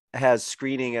has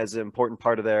screening as an important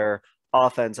part of their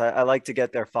offense, I like to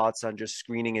get their thoughts on just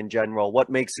screening in general. What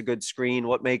makes a good screen?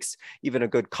 What makes even a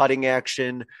good cutting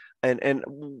action? And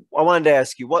I wanted to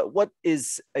ask you, what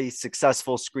is a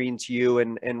successful screen to you,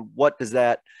 and what does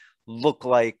that look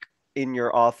like in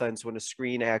your offense when a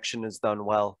screen action is done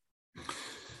well?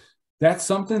 That's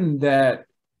something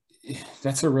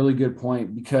that's a really good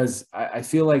point, because I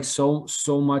feel like so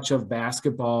much of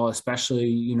basketball,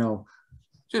 especially,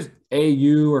 just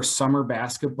AU or summer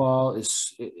basketball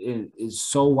is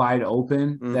so wide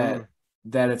open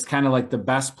that it's kind of like the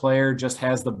best player just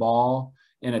has the ball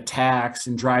and attacks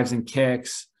and drives and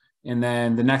kicks, and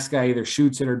then the next guy either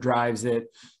shoots it or drives it,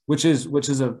 which is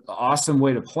an awesome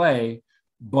way to play,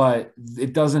 but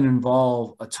it doesn't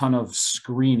involve a ton of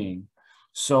screening.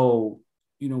 So,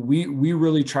 we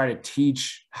really try to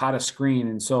teach how to screen.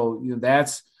 And so,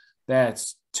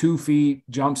 that's 2 feet,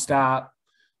 jump stop.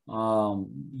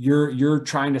 You're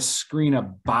trying to screen a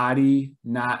body,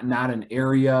 not an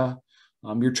area.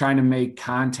 You're trying to make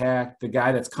contact. The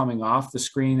guy that's coming off the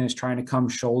screen is trying to come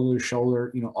shoulder to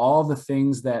shoulder. All the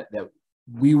things that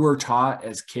we were taught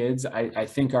as kids, I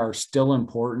think are still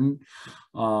important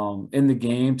in the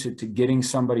game to getting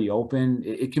somebody open.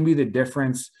 It can be the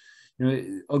difference.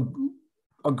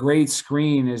 A great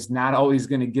screen is not always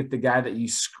going to get the guy that you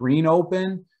screen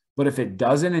open, but if it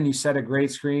doesn't and you set a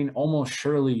great screen, almost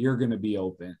surely you're going to be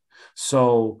open.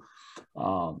 So,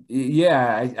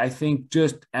 I think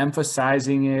just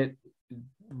emphasizing it,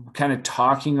 kind of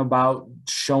talking about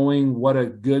showing what a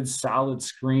good solid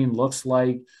screen looks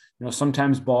like.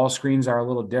 Sometimes ball screens are a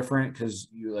little different because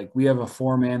we have a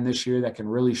 4-man this year that can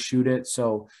really shoot it.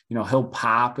 So, he'll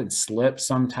pop and slip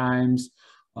sometimes.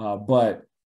 But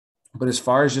as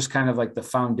far as just kind of like the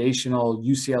foundational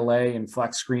UCLA and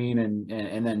flex screen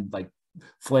and then like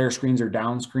flare screens or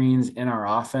down screens in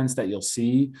our offense that you'll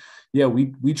see,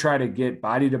 we try to get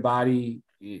body to body,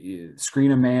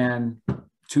 screen a man,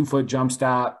 2-foot jump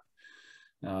stop,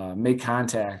 make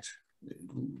contact.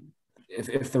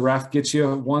 if the ref gets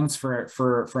you once for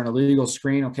an illegal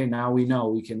screen, okay, now we know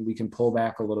we can pull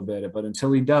back a little bit. But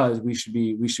until he does, we should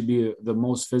be the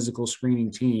most physical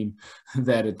screening team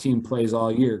that a team plays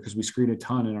all year, because we screen a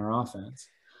ton in our offense.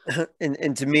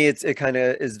 And to me, it kind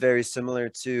of is very similar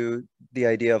to the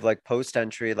idea of like post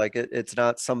entry. Like it's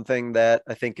not something that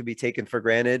I think can be taken for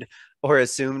granted or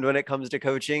assumed when it comes to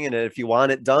coaching. And if you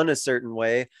want it done a certain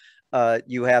way,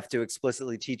 you have to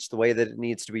explicitly teach the way that it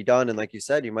needs to be done. And like you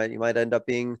said, you might end up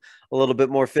being a little bit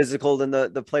more physical than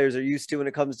the players are used to when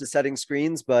it comes to setting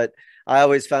screens. But I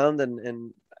always found,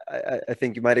 and I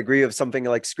think you might agree, of something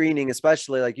like screening,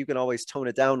 especially, like you can always tone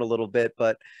it down a little bit,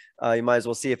 but you might as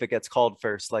well see if it gets called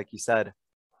first, like you said.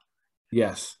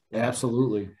 Yes,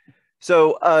 absolutely.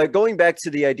 So going back to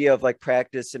the idea of like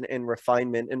practice and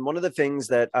refinement, and one of the things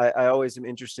that I always am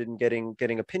interested in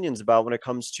getting opinions about when it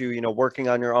comes to, working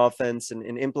on your offense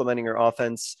and implementing your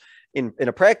offense in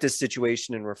a practice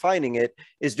situation and refining it,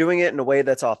 is doing it in a way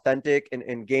that's authentic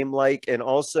and game-like, and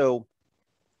also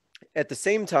at the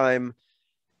same time,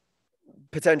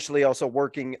 potentially also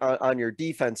working on your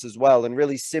defense as well, and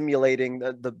really simulating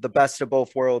the best of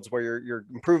both worlds, where you're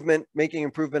making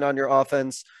improvement on your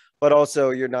offense, but also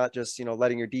you're not just,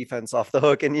 letting your defense off the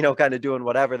hook and, kind of doing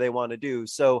whatever they want to do.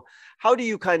 So how do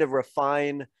you kind of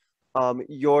refine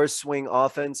your swing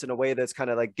offense in a way that's kind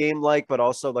of like game-like, but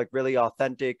also like really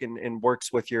authentic and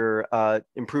works with your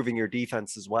improving your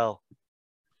defense as well?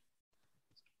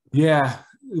 Yeah,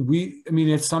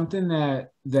 it's something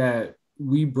that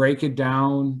we break it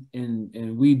down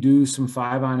and we do some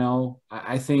 5-on-0.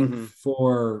 I think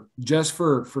for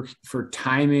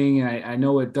timing, and I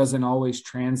know it doesn't always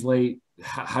translate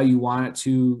how you want it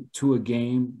to a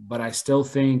game, but I still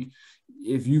think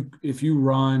if you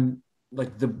run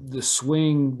like the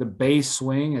swing, the base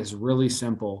swing is really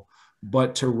simple,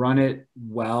 but to run it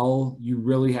well, you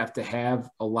really have to have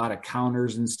a lot of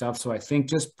counters and stuff. So I think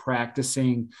just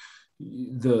practicing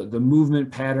the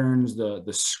movement patterns, the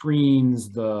screens,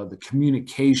 the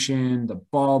communication, the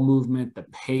ball movement, the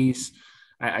pace.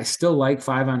 I still like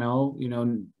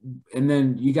 5-on-0, and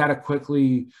then you got to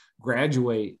quickly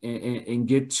graduate and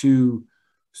get to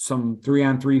some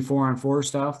 3-on-3, 4-on-4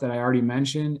 stuff that I already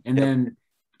mentioned, and then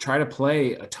try to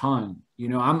play a ton.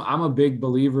 I'm a big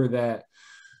believer that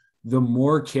the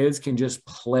more kids can just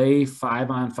play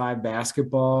 5-on-5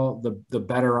 basketball, the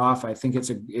better off. I think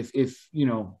it's if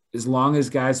as long as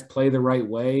guys play the right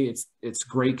way, it's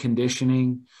great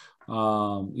conditioning.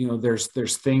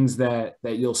 There's things that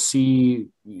you'll see.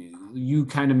 You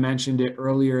kind of mentioned it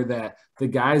earlier that the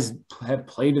guys have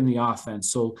played in the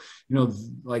offense. So,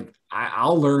 like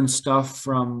I'll learn stuff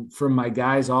from my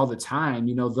guys all the time.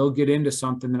 They'll get into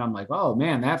something that I'm like, oh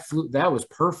man, that was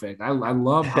perfect. I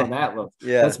love how that looked.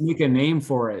 Let's make a name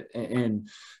for it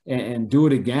and do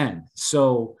it again.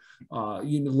 So,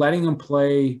 letting them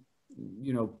play,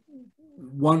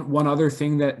 one other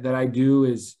thing that I do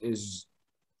is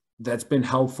that's been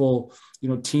helpful.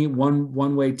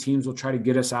 One way teams will try to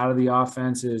get us out of the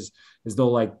offense is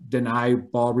they'll like deny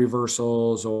ball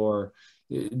reversals or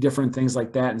different things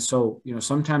like that. And so,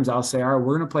 sometimes I'll say, all right,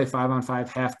 we're going to play 5-on-5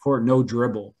 half court, no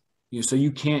dribble. So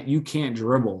you can't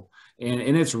dribble.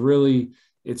 And it's really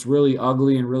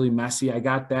ugly and really messy. I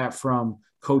got that from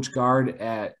Coach Guard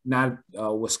at not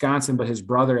Wisconsin, but his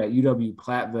brother at UW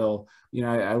Platteville.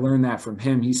 I learned that from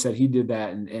him. He said he did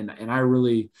that. And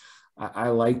I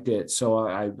liked it. So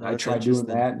I tried doing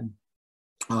that.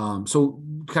 So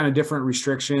kind of different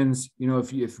restrictions,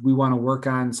 if we want to work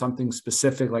on something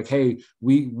specific, like, hey,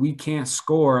 we can't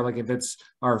score. Like if it's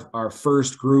our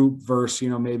first group versus,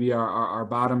 maybe our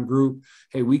bottom group,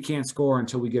 hey, we can't score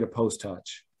until we get a post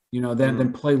touch,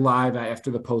 then play live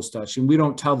after the post touch. And we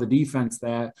don't tell the defense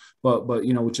that, but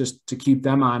just to keep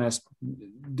them honest,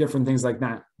 different things like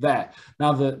that.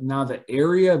 Now the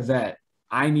area that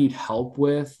I need help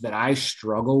with, that I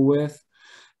struggle with,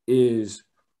 is,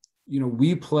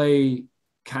 we play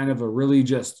kind of a really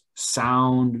just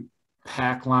sound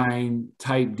pack line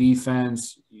type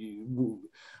defense,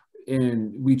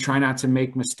 and we try not to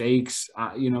make mistakes,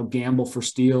 gamble for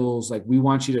steals. Like we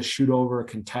want you to shoot over a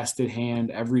contested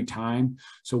hand every time.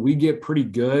 So we get pretty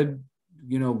good,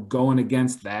 going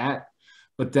against that.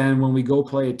 But then when we go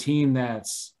play a team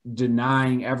that's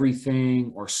denying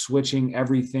everything or switching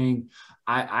everything,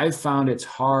 I've found it's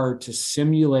hard to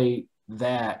simulate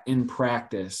that in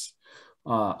practice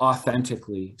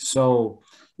authentically. So,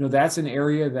 that's an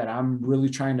area that I'm really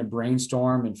trying to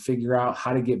brainstorm and figure out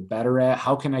how to get better at.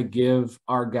 How can I give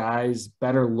our guys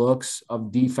better looks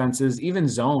of defenses, even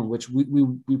zone, which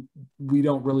we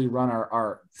don't really run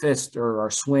our fist or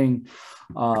our swing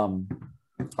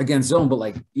against zone, but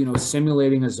like, you know,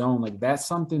 simulating a zone, like that's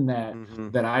something that,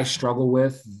 that I struggle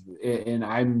with. And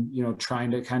I'm, you know,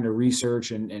 trying to kind of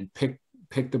research and pick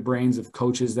the brains of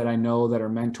coaches that I know that are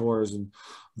mentors and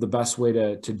the best way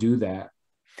to do that.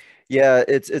 Yeah,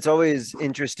 it's always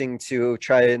interesting to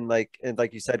try and like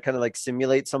you said, kind of like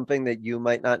simulate something that you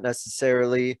might not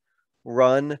necessarily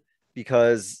run,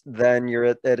 because then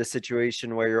you're at a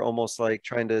situation where you're almost like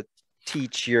trying to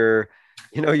teach your,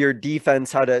 you know, your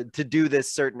defense how to do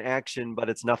this certain action, but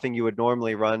it's nothing you would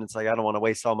normally run. It's like, I don't want to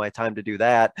waste all my time to do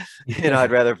that. You know,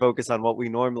 I'd rather focus on what we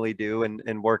normally do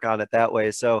and work on it that way.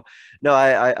 So no,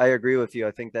 I agree with you.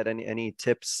 I think that any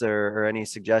tips or any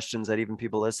suggestions that even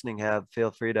people listening have, feel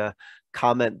free to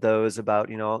comment those about,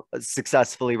 you know,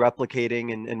 successfully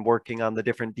replicating and working on the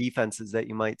different defenses that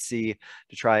you might see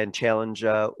to try and challenge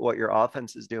what your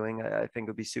offense is doing. I think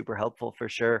would be super helpful for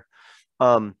sure.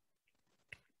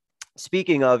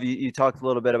 Speaking of, you talked a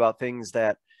little bit about things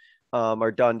that are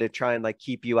done to try and like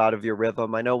keep you out of your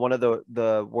rhythm. I know one of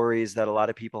the worries that a lot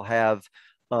of people have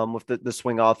with the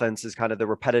swing offense is kind of the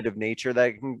repetitive nature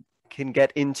that it can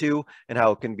get into, and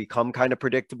how it can become kind of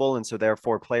predictable. And so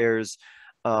therefore players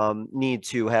need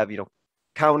to have, you know,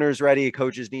 counters ready.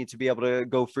 Coaches need to be able to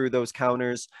go through those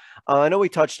counters. I know we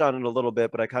touched on it a little bit,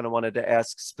 but I kind of wanted to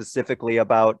ask specifically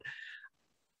about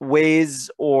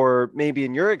ways, or maybe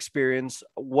in your experience,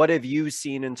 what have you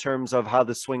seen in terms of how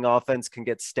the swing offense can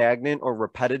get stagnant or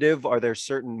repetitive? Are there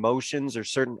certain motions or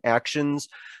certain actions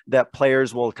that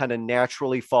players will kind of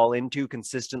naturally fall into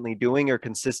consistently doing or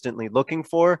consistently looking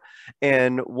for?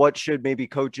 And what should maybe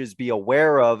coaches be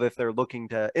aware of if they're looking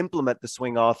to implement the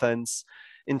swing offense,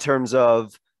 in terms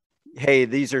of, hey,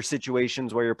 these are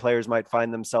situations where your players might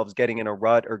find themselves getting in a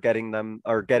rut or getting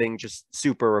just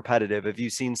super repetitive? Have you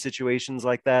seen situations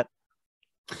like that?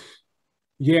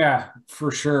 Yeah,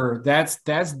 for sure. That's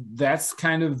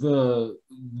kind of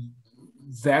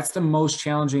that's the most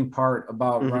challenging part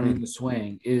about running the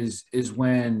swing is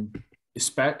when,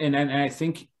 and I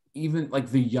think even like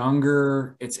the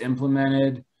younger it's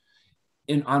implemented,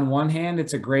 on one hand,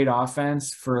 it's a great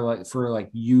offense for like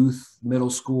youth, middle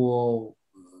school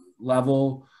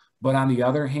level. But on the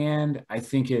other hand, I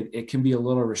think it can be a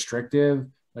little restrictive.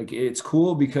 Like, it's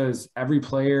cool because every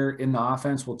player in the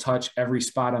offense will touch every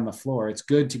spot on the floor. It's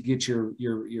good to get your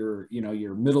you know,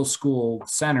 your middle school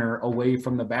center away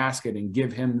from the basket and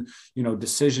give him, you know,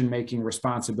 decision-making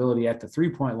responsibility at the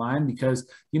 3-point line, because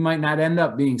he might not end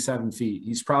up being 7 feet.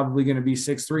 He's probably going to be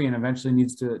 6'3" and eventually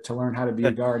needs to learn how to be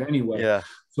a guard anyway. Yeah.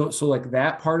 So like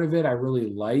that part of it I really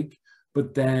like.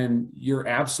 But then you're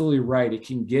absolutely right. It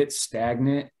can get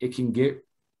stagnant. It can get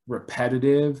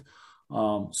repetitive.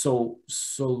 So,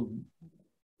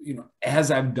 you know,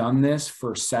 as I've done this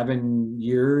for 7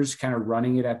 years, kind of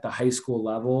running it at the high school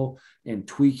level and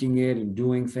tweaking it and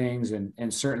doing things.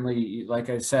 And certainly, like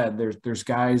I said, there's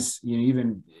guys, you know,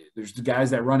 even there's the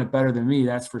guys that run it better than me,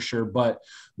 that's for sure. But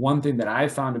one thing that I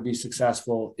found to be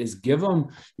successful is give them,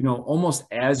 you know, almost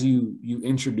as you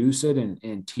introduce it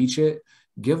and teach it,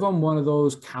 give them one of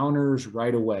those counters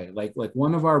right away. Like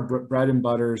one of our bread and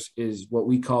butters is what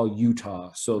we call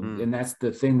Utah. So, and that's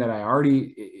the thing that I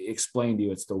already explained to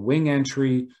you. It's the wing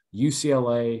entry,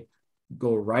 UCLA,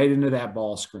 go right into that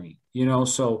ball screen, you know?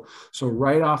 So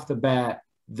right off the bat,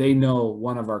 they know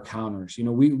one of our counters. You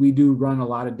know, we do run a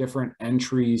lot of different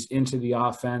entries into the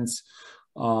offense.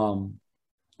 So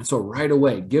right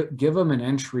away, give them an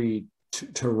entry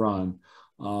to run.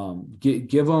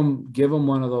 Give them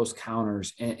one of those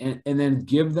counters, and then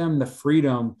give them the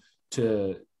freedom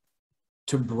to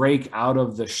break out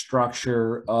of the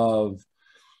structure of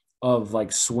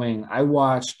like swing. I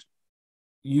watched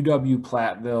UW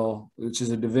Platteville, which is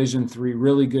a Division III,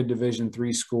 really good Division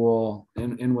III school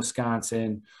in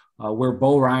Wisconsin, where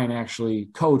Bo Ryan actually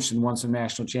coached and won some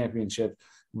national championships.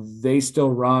 They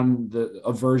still run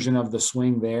a version of the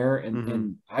swing there.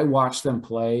 And I watch them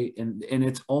play, and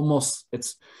it's almost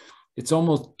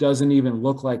doesn't even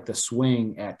look like the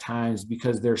swing at times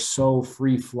because they're so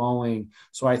free flowing.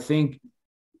 So I think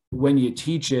when you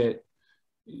teach it,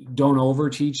 don't over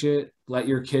teach it. Let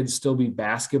your kids still be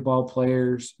basketball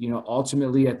players. You know,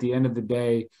 ultimately at the end of the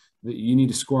day, you need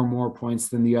to score more points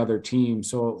than the other team.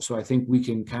 So I think we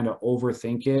can kind of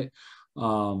overthink it.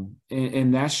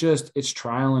 And that's just, it's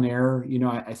trial and error. You know,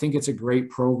 I think it's a great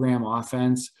program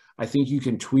offense. I think you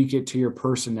can tweak it to your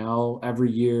personnel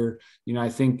every year. You know, I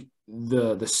think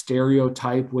the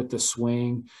stereotype with the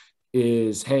swing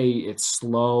is, hey, it's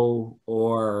slow,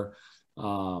 or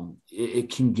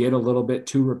it can get a little bit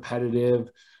too repetitive.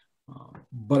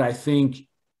 But I think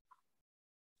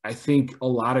a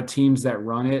lot of teams that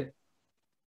run it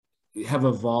have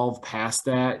evolved past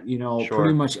that. Sure.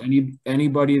 Pretty much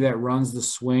anybody that runs the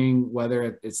swing,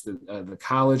 whether it's the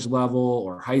college level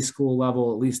or high school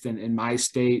level, at least in my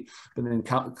state, but then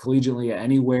collegiately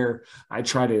anywhere, I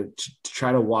try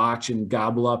to watch and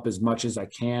gobble up as much as I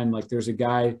can. Like there's a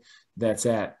guy that's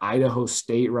at Idaho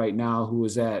State right now who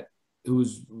was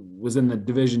in the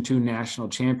Division II national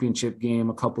championship game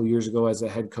a couple years ago as a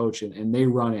head coach, and they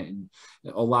run it. And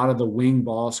a lot of the wing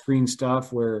ball screen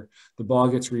stuff where the ball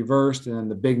gets reversed and then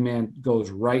the big man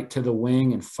goes right to the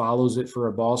wing and follows it for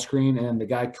a ball screen. And the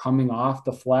guy coming off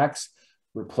the flex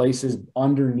replaces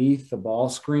underneath the ball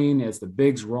screen as the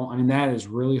bigs roll. I mean, that is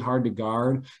really hard to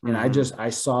guard. And I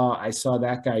saw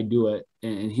that guy do it.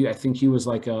 And I think he was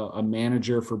like a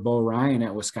manager for Bo Ryan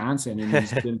at Wisconsin, and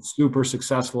he's been super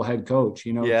successful head coach,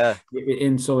 Yeah.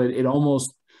 And so it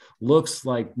almost looks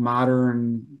like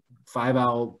modern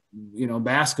 5-out,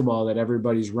 basketball that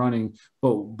everybody's running,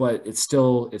 but it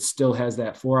still has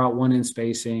that 4-out 1-in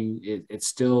spacing. It's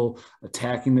still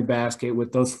attacking the basket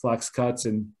with those flex cuts,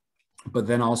 but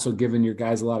then also giving your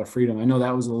guys a lot of freedom. I know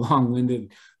that was a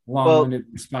long-winded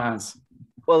response.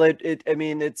 Well, I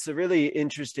mean, it's a really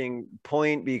interesting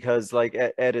point because like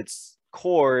at its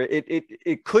core,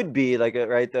 it could be like,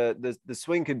 right. The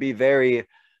swing could be very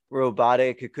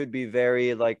robotic. It could be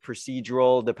very like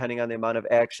procedural depending on the amount of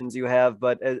actions you have.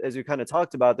 But as we kind of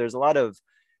talked about, there's a lot of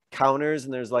counters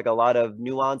and there's like a lot of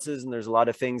nuances and there's a lot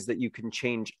of things that you can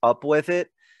change up with it,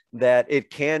 that it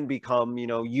can become,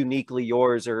 uniquely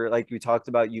yours, or like we talked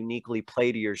about, uniquely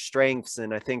play to your strengths.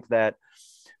 And I think that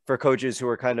for coaches who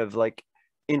are kind of like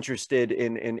interested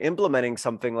in implementing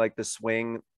something like the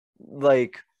swing,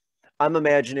 like I'm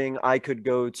imagining I could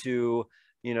go to,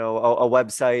 a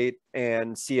website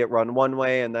and see it run one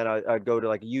way, and then I'd go to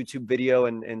like a YouTube video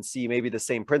and see maybe the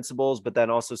same principles, but then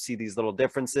also see these little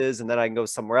differences, and then I can go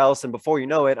somewhere else, and before you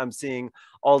know it, I'm seeing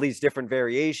all these different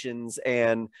variations,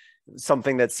 and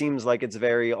something that seems like it's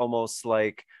very almost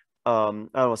like I don't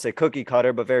want to say cookie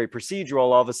cutter, but very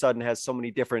procedural, all of a sudden has so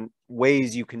many different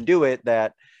ways you can do it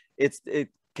that it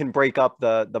can break up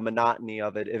the monotony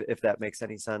of it, if that makes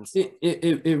any sense.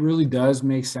 It really does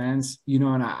make sense,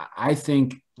 and I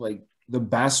think like the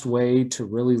best way to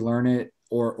really learn it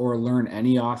or learn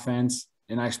any offense,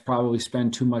 and I probably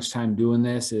spend too much time doing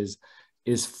this, is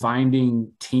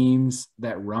finding teams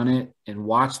that run it and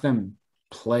watch them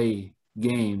play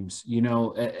games.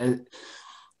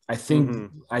 I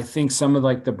think some of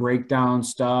like the breakdown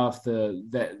stuff, a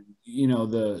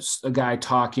guy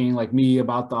talking like me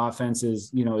about the offense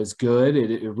is good.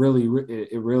 It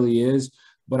really is.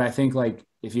 But I think like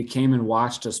if you came and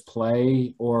watched us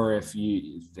play, or if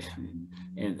and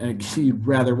you'd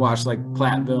rather watch like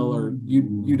Platteville or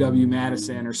UW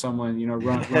Madison or someone,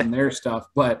 run their stuff,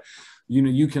 but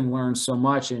you can learn so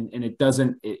much, and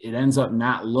it ends up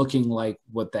not looking like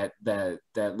what that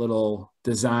little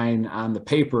design on the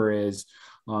paper is,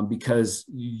 because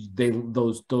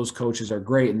those coaches are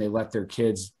great and they let their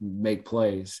kids make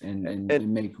plays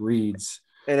and make reads.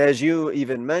 And as you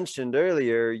even mentioned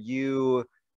earlier,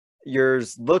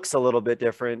 yours looks a little bit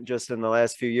different just in the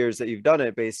last few years that you've done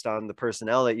it, based on the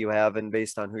personnel that you have and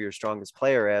based on who your strongest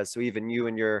player is. So even you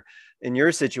in your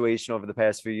situation over the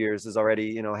past few years has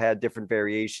already, had different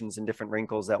variations and different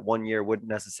wrinkles that one year wouldn't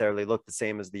necessarily look the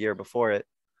same as the year before it.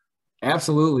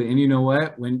 Absolutely. And you know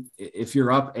what, if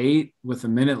you're up 8 with a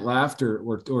minute left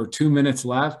or 2 minutes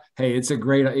left, hey, it's a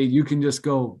great, you can just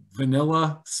go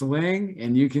vanilla swing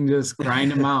and you can just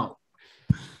grind them out.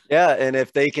 Yeah, and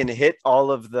if they can hit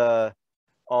all of the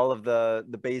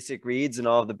basic reads and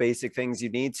all of the basic things you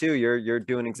need to, you're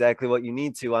doing exactly what you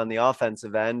need to on the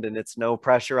offensive end, and it's no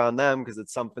pressure on them because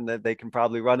it's something that they can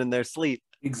probably run in their sleep.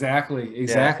 Exactly.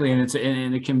 Yeah.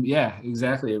 And it can,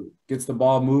 exactly. It gets the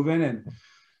ball moving and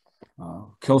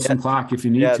kill some clock if you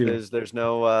need to. There's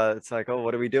no it's like, oh,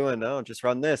 what are we doing? No, just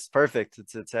run this. Perfect.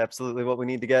 It's absolutely what we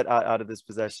need to get out of this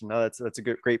possession. No, that's a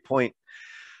great point.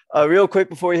 Real quick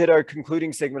before we hit our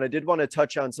concluding segment, I did want to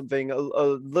touch on something a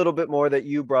little bit more that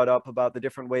you brought up about the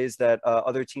different ways that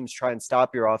other teams try and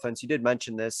stop your offense. You did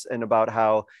mention this, and about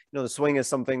how, the swing is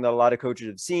something that a lot of coaches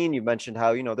have seen. You mentioned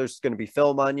how, there's going to be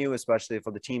film on you, especially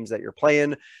for the teams that you're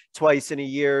playing twice in a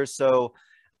year. So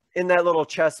in that little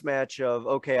chess match of,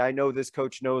 okay, I know this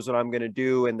coach knows what I'm going to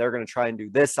do, and they're going to try and do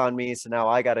this on me, so now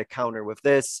I got to counter with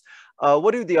this.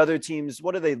 What do the other teams,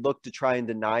 what do they look to try and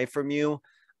deny from you?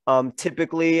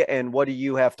 Typically, and what do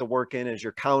you have to work in as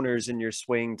your counters in your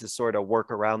swing to sort of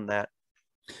work around that?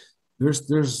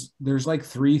 There's like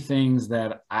 3 things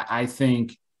that I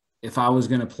think if I was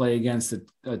going to play against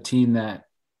a team that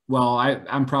well,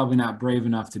 I'm probably not brave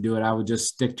enough to do it. I would just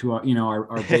stick to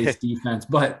our base defense.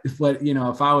 But if I had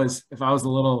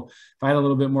a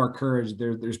little bit more courage,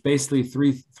 there's basically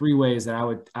three ways that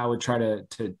I would try to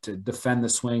defend the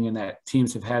swing, and that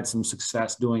teams have had some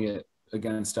success doing it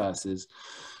against us. Is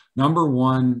number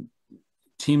one,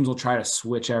 teams will try to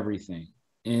switch everything.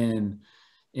 And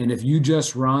if you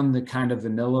just run the kind of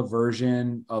vanilla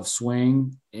version of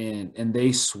swing and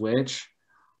they switch,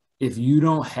 if you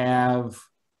don't have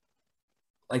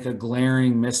like a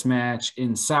glaring mismatch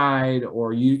inside,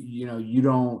 or you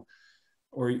don't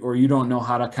know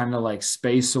how to kind of like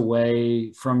space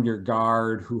away from your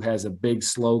guard who has a big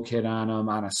slow kid on them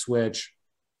on a switch,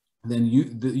 then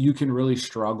you can really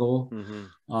struggle.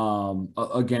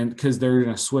 Again, because they're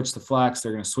going to switch the flex,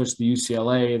 they're going to switch the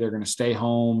UCLA, they're going to stay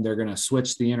home, they're going to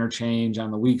switch the interchange on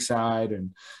the weak side,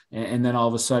 and then all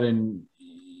of a sudden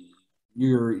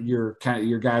your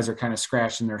guys are kind of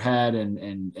scratching their head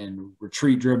and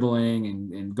retreat dribbling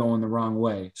and going the wrong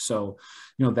way. So,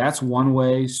 that's one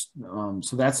way. So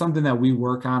that's something that we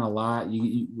work on a lot.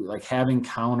 You like having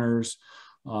counters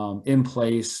in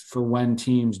place for when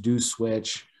teams do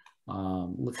switch,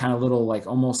 kind of little, like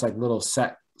almost like little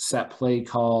set play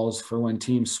calls for when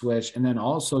teams switch. And then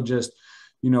also just,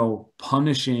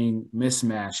 punishing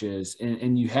mismatches,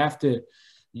 and you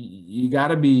got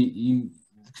to be,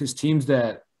 because teams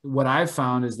what I've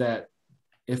found is that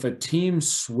if a team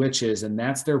switches and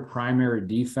that's their primary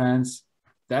defense,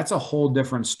 that's a whole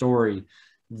different story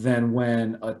than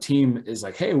when a team is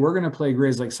like, hey, we're going to play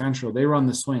Grizz Lake Central. They run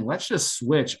the swing. Let's just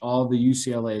switch all the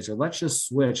UCLAs, or let's just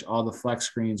switch all the flex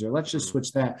screens, or let's just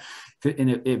switch that.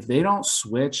 And if they don't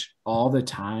switch all the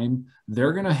time,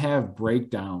 they're going to have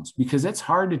breakdowns, because it's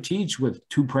hard to teach with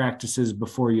 2 practices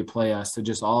before you play us to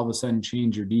just all of a sudden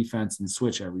change your defense and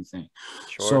switch everything.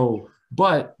 Sure. So,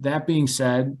 but that being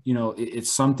said,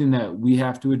 it's something that we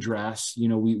have to address.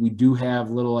 We do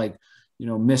have little like,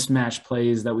 mismatch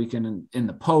plays that we can in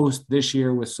the post this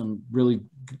year with some really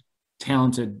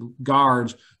talented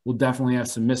guards. We'll definitely have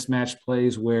some mismatch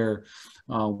plays where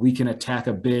we can attack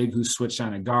a big who switched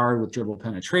on a guard with dribble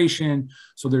penetration.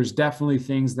 So there's definitely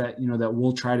things that, that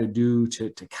we'll try to do to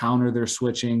counter their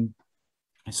switching.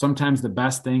 And sometimes the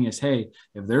best thing is, hey,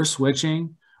 if they're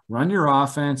switching, run your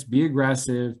offense, be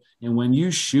aggressive. And when you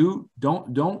shoot,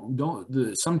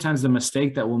 sometimes the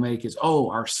mistake that we'll make is,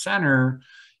 our center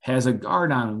has a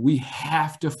guard on him. We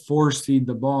have to force feed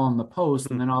the ball in the post,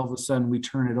 and then all of a sudden we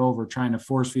turn it over trying to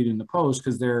force feed in the post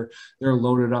because they're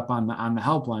loaded up on the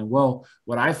help line. Well,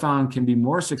 what I found can be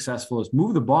more successful is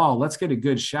move the ball, let's get a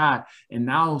good shot, and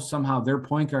now somehow their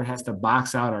point guard has to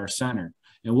box out our center,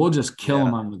 and we'll just kill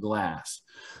them on the glass.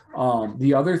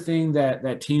 The other thing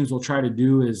that teams will try to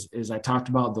do is I talked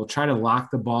about, they'll try to lock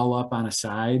the ball up on a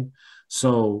side,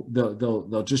 so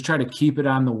they'll just try to keep it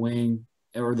on the wing,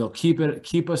 or they'll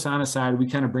keep us on a side. We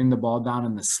kind of bring the ball down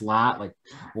in the slot, like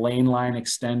lane line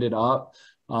extended up.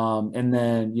 And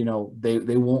then,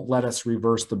 they won't let us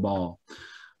reverse the ball.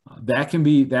 That can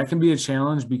be a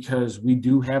challenge because we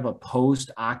do have a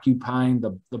post occupying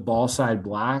the ball side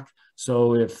block.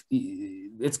 So if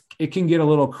it can get a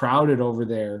little crowded over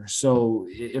there. So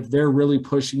if they're really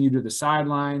pushing you to the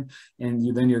sideline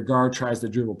and then your guard tries to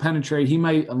dribble penetrate, he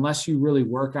might, unless you really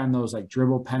work on those like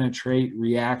dribble penetrate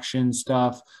reaction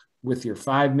stuff with your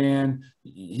 5-man,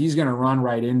 he's going to run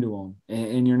right into him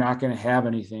and you're not going to have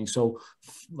anything. So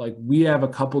like we have a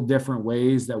couple different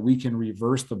ways that we can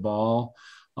reverse the ball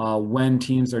when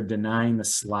teams are denying the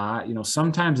slot.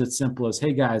 Sometimes it's simple as,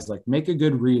 hey guys, like make a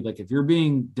good read. Like if you're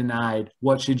being denied,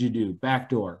 what should you do?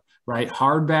 Backdoor, right?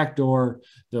 Hard backdoor.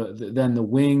 Then the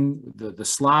wing, the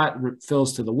slot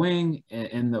fills to the wing,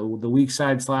 and the weak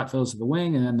side slot fills to the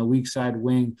wing, and then the weak side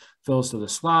wing fills to the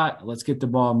slot. Let's get the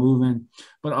ball moving.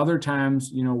 But other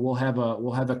times, we'll have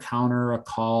a counter, a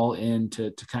call in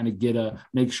to kind of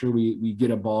make sure we get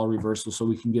a ball reversal so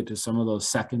we can get to some of those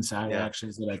second side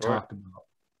actions that I talked about.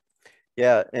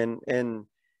 Yeah. And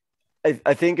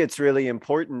I think it's really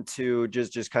important to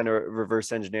just kind of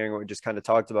reverse engineering what we just kind of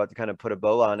talked about, to kind of put a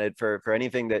bow on it for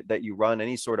anything that you run,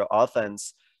 any sort of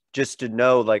offense, just to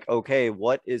know like, okay,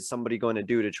 what is somebody going to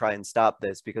do to try and stop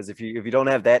this? Because if you don't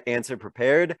have that answer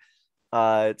prepared,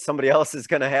 somebody else is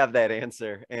going to have that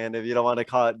answer. And if you don't want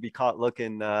to be caught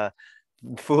looking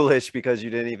foolish because you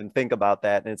didn't even think about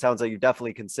that. And it sounds like you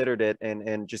definitely considered it,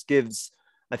 and just gives,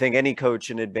 I think, any coach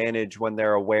an advantage when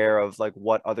they're aware of like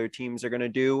what other teams are going to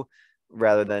do,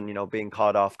 rather than, being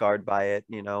caught off guard by it,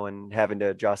 and having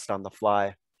to adjust on the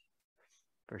fly,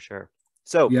 for sure.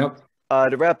 So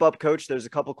to wrap up, Coach, there's a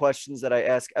couple questions that I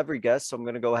ask every guest. So I'm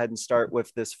going to go ahead and start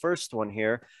with this first one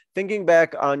here. Thinking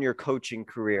back on your coaching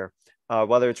career,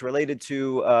 whether it's related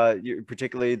to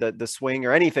particularly the swing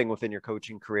or anything within your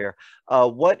coaching career.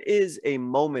 What is a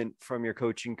moment from your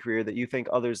coaching career that you think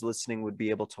others listening would be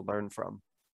able to learn from?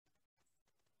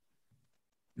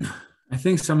 I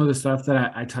think some of the stuff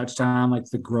that I touched on, like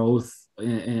the growth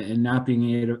and not being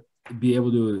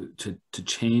able to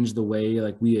change the way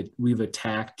like we've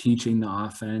attacked teaching the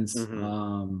offense,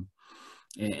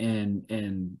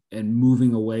 and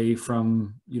moving away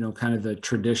from, kind of the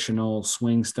traditional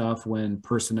swing stuff when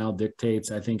personnel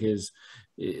dictates, I think is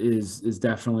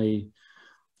definitely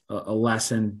a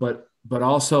lesson. But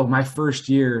also my first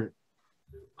year,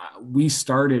 we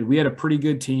had a pretty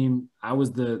good team. I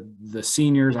was the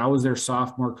seniors. I was their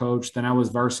sophomore coach. Then I was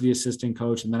varsity assistant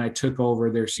coach. And then I took over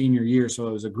their senior year. So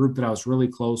it was a group that I was really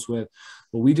close with,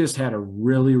 but we just had a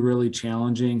really, really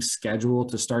challenging schedule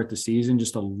to start the season,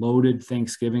 just a loaded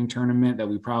Thanksgiving tournament that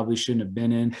we probably shouldn't have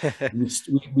been in.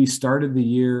 We started the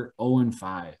year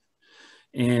 0-5.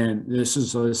 And this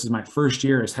is my first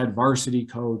year as head varsity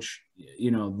coach,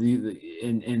 and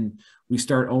we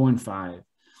start 0-5.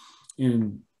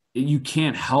 And you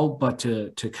can't help but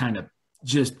to kind of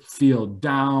just feel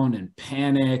down and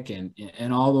panic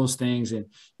and all those things. And,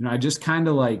 I just kind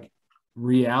of like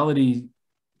reality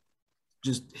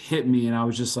just hit me. And I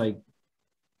was just like,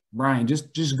 Brian,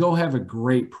 just go have a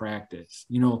great practice.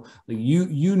 Like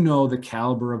the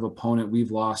caliber of opponent we've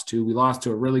lost to. We lost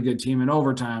to a really good team in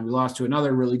overtime. We lost to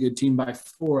another really good team by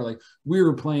 4. Like we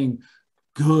were playing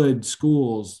good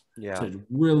schools to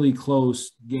really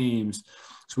close games.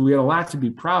 So we had a lot to be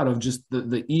proud of, just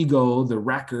the ego, the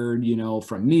record,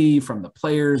 from me, from the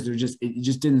players. It just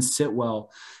didn't sit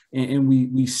well. And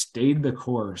we stayed the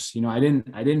course. I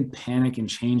didn't panic and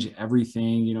change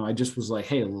everything. I just was like,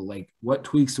 hey, like what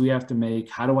tweaks do we have to make?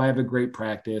 How do I have a great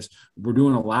practice? We're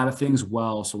doing a lot of things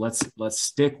well. So let's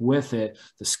stick with it.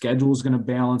 The schedule is going to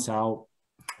balance out.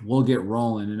 We'll get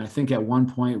rolling. And I think at one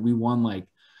point we won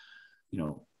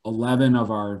 11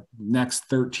 of our next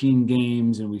 13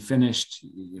 games, and we finished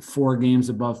 4 games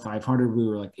above 500. We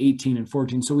were like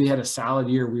 18-14. So we had a solid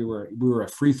year. We were a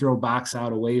free throw box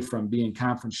out away from being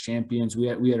conference champions. We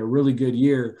had a really good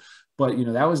year, but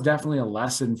that was definitely a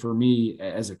lesson for me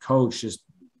as a coach. Just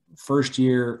first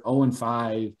year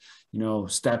 0-5,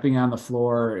 stepping on the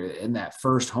floor in that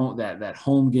first that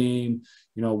home game,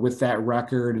 with that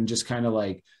record, and just kind of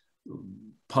like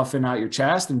puffing out your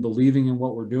chest and believing in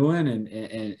what we're doing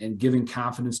and giving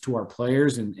confidence to our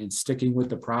players and sticking with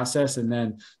the process. And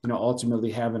then,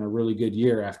 ultimately having a really good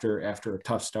year after a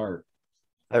tough start.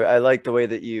 I like the way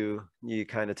that you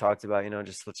kind of talked about,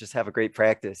 let's just have a great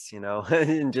practice,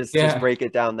 and just break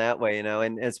it down that way,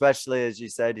 and especially as you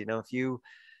said, if you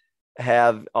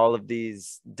have all of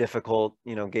these difficult,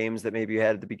 games that maybe you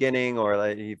had at the beginning, or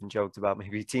like you even joked about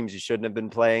maybe teams you shouldn't have been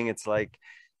playing, it's like,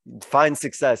 find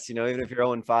success, even if you're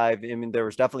 0-5. I mean, there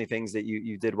was definitely things that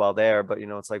you did well there, but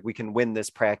it's like we can win this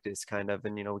practice kind of,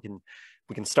 and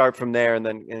we can start from there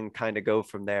and kind of go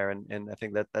from there. And I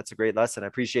think that's a great lesson. I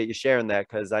appreciate you sharing that,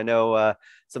 because I know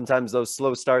sometimes those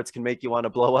slow starts can make you want to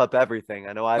blow up everything.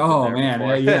 I know I've been there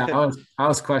before. Yeah, I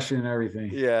was questioning everything.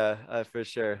 Yeah, for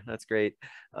sure. That's great.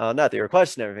 Not that you were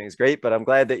questioning everything is great, but I'm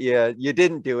glad that you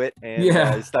didn't do it, and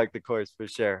you stuck the course for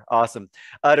sure. Awesome.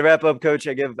 To wrap up, Coach,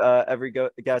 I give every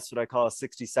guest what I call a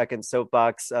 60-second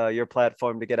soapbox, your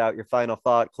platform to get out your final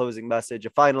thought, closing message, a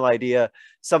final idea,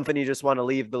 something you just want to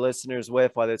leave the listeners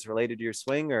with, whether it's related to your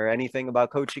swing or anything about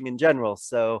coaching in general.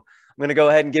 So I'm going to go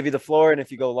ahead and give you the floor, and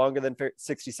if you go longer than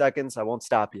 60 seconds, I won't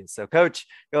stop you. So Coach,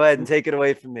 go ahead and take it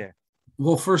away from there.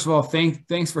 Well, first of all,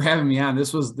 thanks for having me on.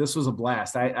 This was a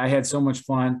blast. I had so much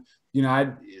fun.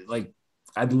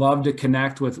 I'd love to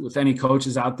connect with any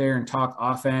coaches out there and talk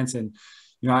offense. And,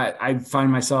 I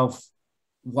find myself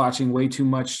watching way too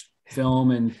much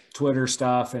film and Twitter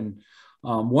stuff. And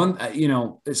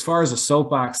as far as a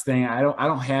soapbox thing, I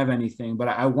don't have anything, but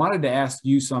I wanted to ask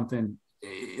you something.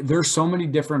 There's so many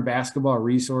different basketball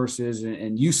resources,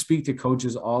 and you speak to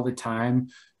coaches all the time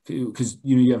because,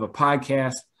 you have a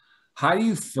podcast. How do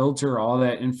you filter all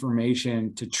that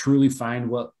information to truly find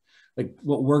what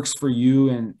works for you,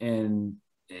 and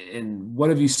what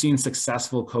have you seen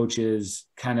successful coaches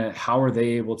kind of, how are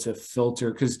they able to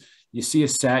filter? Because you see a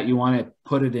set, you want to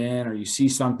put it in, or you see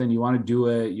something, you want to do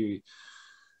it.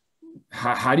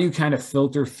 How do you kind of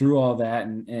filter through all that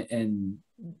and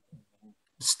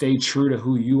stay true to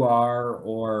who you are,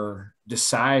 or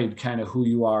decide kind of who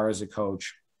you are as a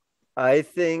coach? I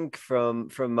think from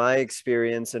my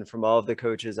experience and from all of the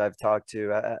coaches I've talked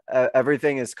to,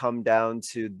 everything has come down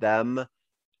to them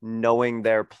knowing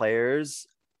their players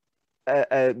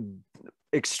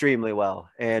extremely well,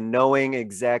 and knowing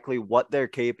exactly what they're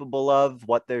capable of,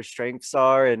 what their strengths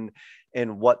are, and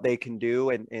in what they can do,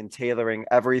 and tailoring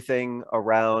everything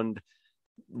around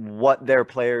what their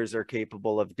players are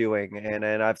capable of doing. And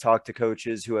I've talked to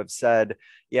coaches who have said,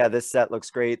 yeah, this set looks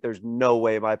great. There's no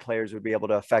way my players would be able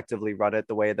to effectively run it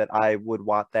the way that I would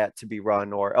want that to be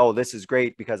run. Or, oh, this is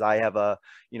great because I have a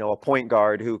point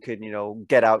guard who can,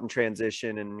 get out in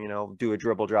transition and, do a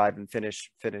dribble drive and finish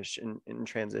in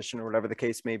transition, or whatever the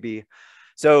case may be.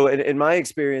 So in my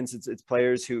experience, it's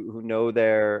players who know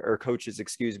or coaches,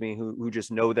 excuse me, who just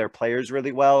know their players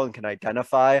really well and can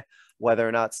identify whether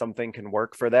or not something can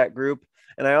work for that group.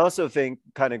 And I also think,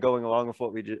 kind of going along with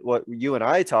what you and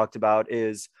I talked about,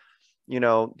 is,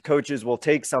 coaches will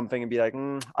take something and be like,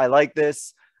 I like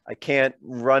this. I can't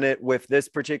run it with this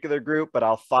particular group, but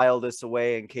I'll file this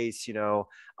away in case,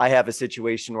 I have a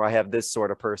situation where I have this sort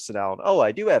of personnel. And, oh,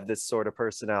 I do have this sort of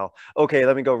personnel. Okay,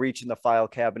 let me go reach in the file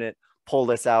cabinet, pull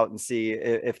this out and see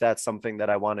if that's something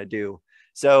that I want to do.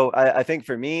 So I think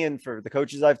for me and for the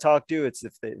coaches I've talked to, it's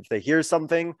if they hear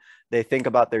something, they think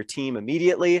about their team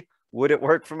immediately. Would it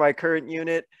work for my current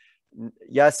unit?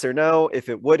 Yes or no? If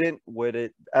it wouldn't, would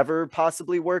it ever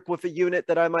possibly work with a unit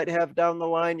that I might have down the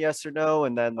line? Yes or no?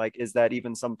 And then, like, is that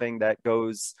even something that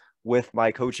goes with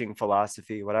my coaching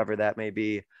philosophy, whatever that may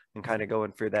be, and kind of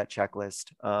going through that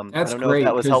checklist. That's I don't know great, if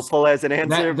that was helpful as an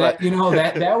answer, but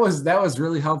that was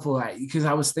really helpful, because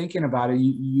I was thinking about it.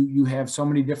 You have so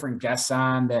many different guests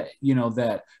on that,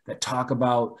 that talk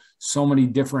about so many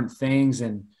different things,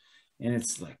 and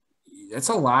it's like, it's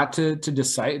a lot to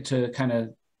decide, to kind of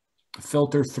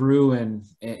filter through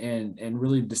and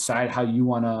really decide how you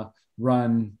want to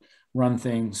run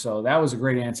things. So that was a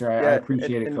great answer. I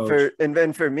appreciate it, Coach.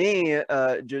 For me,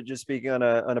 just speaking on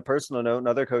a personal note, and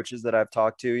other coaches that I've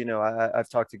talked to, I've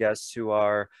talked to guests who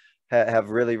have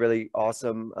really, really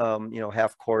awesome,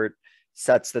 half court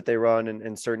sets that they run,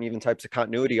 and certain even types of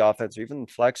continuity offense, or even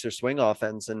flex or swing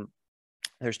offense. And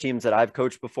there's teams that I've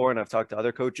coached before, and I've talked to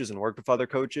other coaches and worked with other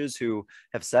coaches who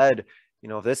have said,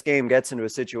 if this game gets into a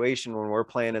situation when we're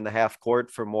playing in the half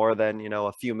court for more than,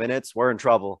 a few minutes, we're in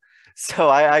trouble. So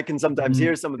I can sometimes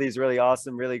hear some of these really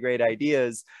awesome, really great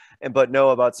ideas, but know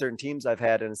about certain teams I've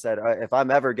had, and said, if I'm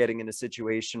ever getting in a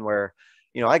situation where,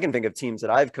 I can think of teams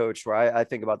that I've coached where I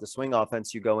think about the swing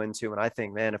offense you go into, and I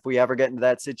think, man, if we ever get into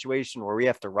that situation where we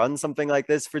have to run something like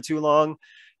this for too long,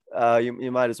 we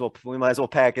might as well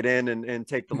pack it in and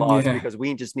take the loss, because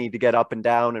we just need to get up and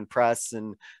down and press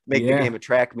and make the game a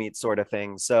track meet sort of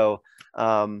thing. So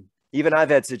even I've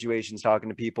had situations talking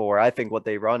to people where I think what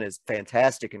they run is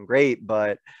fantastic and great,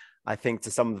 but I think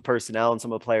to some of the personnel and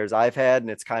some of the players I've had, and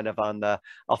it's kind of on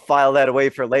I'll file that away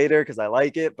for later because I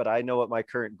like it, but I know what my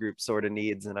current group sort of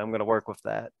needs, and I'm going to work with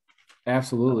that.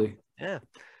 Absolutely. Yeah.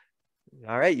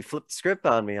 All right, you flipped the script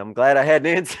on me. I'm glad I had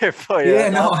an answer for you.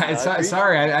 Yeah,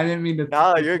 sorry, I didn't mean to.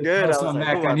 No, you're good.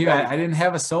 I didn't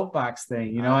have a soapbox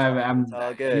thing. I'm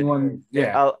all good.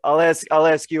 I'll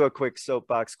ask you a quick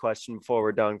soapbox question before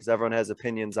we're done, because everyone has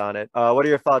opinions on it. What are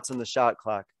your thoughts on the shot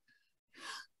clock?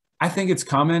 I think it's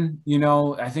coming.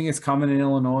 I think it's coming in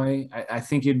Illinois. I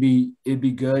think it'd be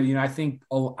good.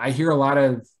 I hear a lot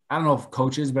of, I don't know if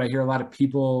coaches, but I hear a lot of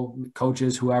people,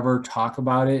 coaches, whoever, talk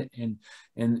about it, and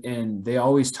they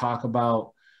always talk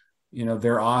about,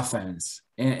 their offense.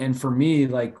 And for me,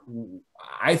 like,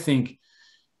 I think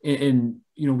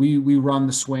we run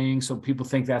the swing, so people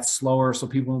think that's slower. So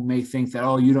people may think that,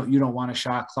 oh, you don't want a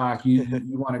shot clock. You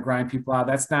want to grind people out.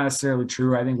 That's not necessarily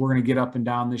true. I think we're going to get up and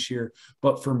down this year.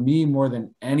 But for me, more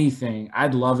than anything,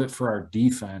 I'd love it for our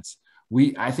defense.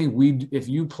 If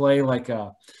you play like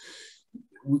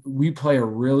we play a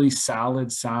really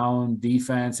solid, sound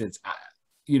defense.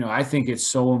 I think it's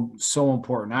so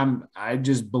important. I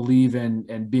just believe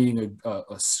in being a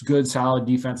good, solid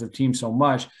defensive team so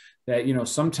much that,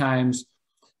 sometimes,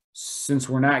 since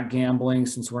we're not gambling,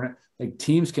 since we're not, like,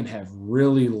 teams can have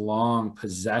really long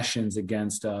possessions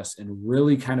against us and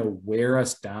really kind of wear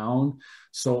us down.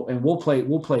 So, and we'll play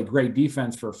great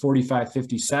defense for 45,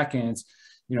 50 seconds.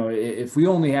 If we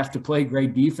only have to play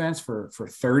great defense for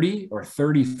 30 or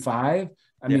 35,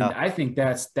 I think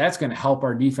that's going to help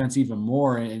our defense even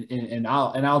more. And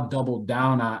I'll double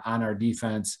down on our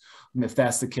defense if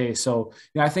that's the case. So,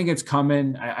 I think it's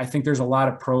coming. I think there's a lot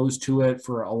of pros to it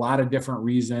for a lot of different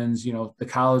reasons. The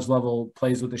college level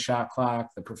plays with the shot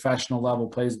clock. The professional level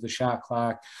plays with the shot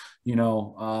clock.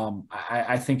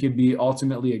 I think it'd be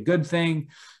ultimately a good thing.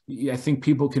 I think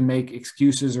people can make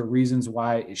excuses or reasons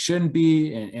why it shouldn't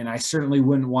be. And I certainly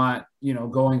wouldn't want,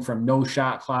 going from no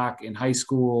shot clock in high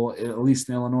school, at least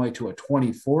in Illinois, to a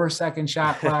 24-second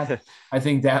shot clock. I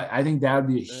think that would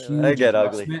be a huge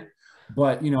adjustment. Ugly.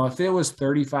 But, if it was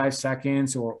 35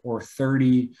 seconds or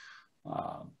 30,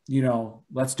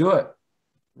 let's do it.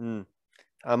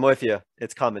 I'm with you.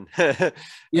 It's coming. Yeah,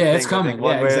 it's coming.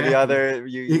 One Yeah, way exactly. or the other,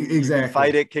 you Exactly. can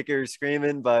fight it, kick or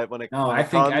screaming, but when it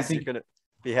comes, you're gonna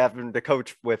be having to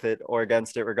coach with it or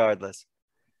against it regardless.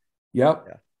 Yep.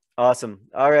 Yeah. Awesome.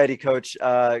 All righty, Coach.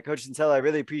 Coach Centella, I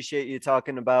really appreciate you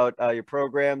talking about your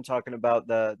program, talking about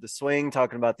the swing,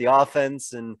 talking about the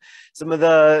offense, and some of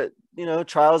the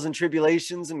trials and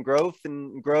tribulations and growth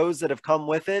and grows that have come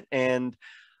with it. And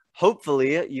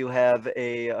hopefully you have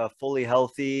a fully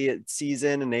healthy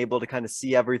season and able to kind of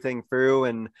see everything through.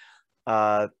 And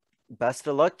best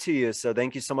of luck to you. So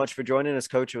thank you so much for joining us,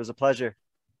 Coach. It was a pleasure.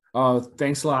 Oh,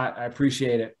 thanks a lot. I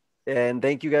appreciate it. And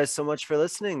thank you guys so much for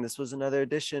listening. This was another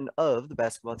edition of the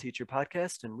Basketball Teacher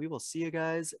Podcast, and we will see you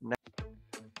guys next.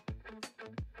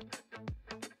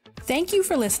 Thank you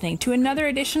for listening to another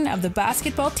edition of the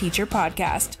Basketball Teacher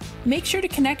Podcast. Make sure to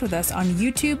connect with us on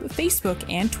YouTube, Facebook,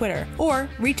 and Twitter, or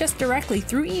reach us directly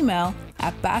through email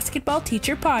at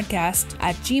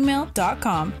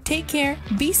basketballteacherpodcast@gmail.com. Take care,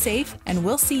 be safe, and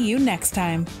we'll see you next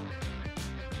time.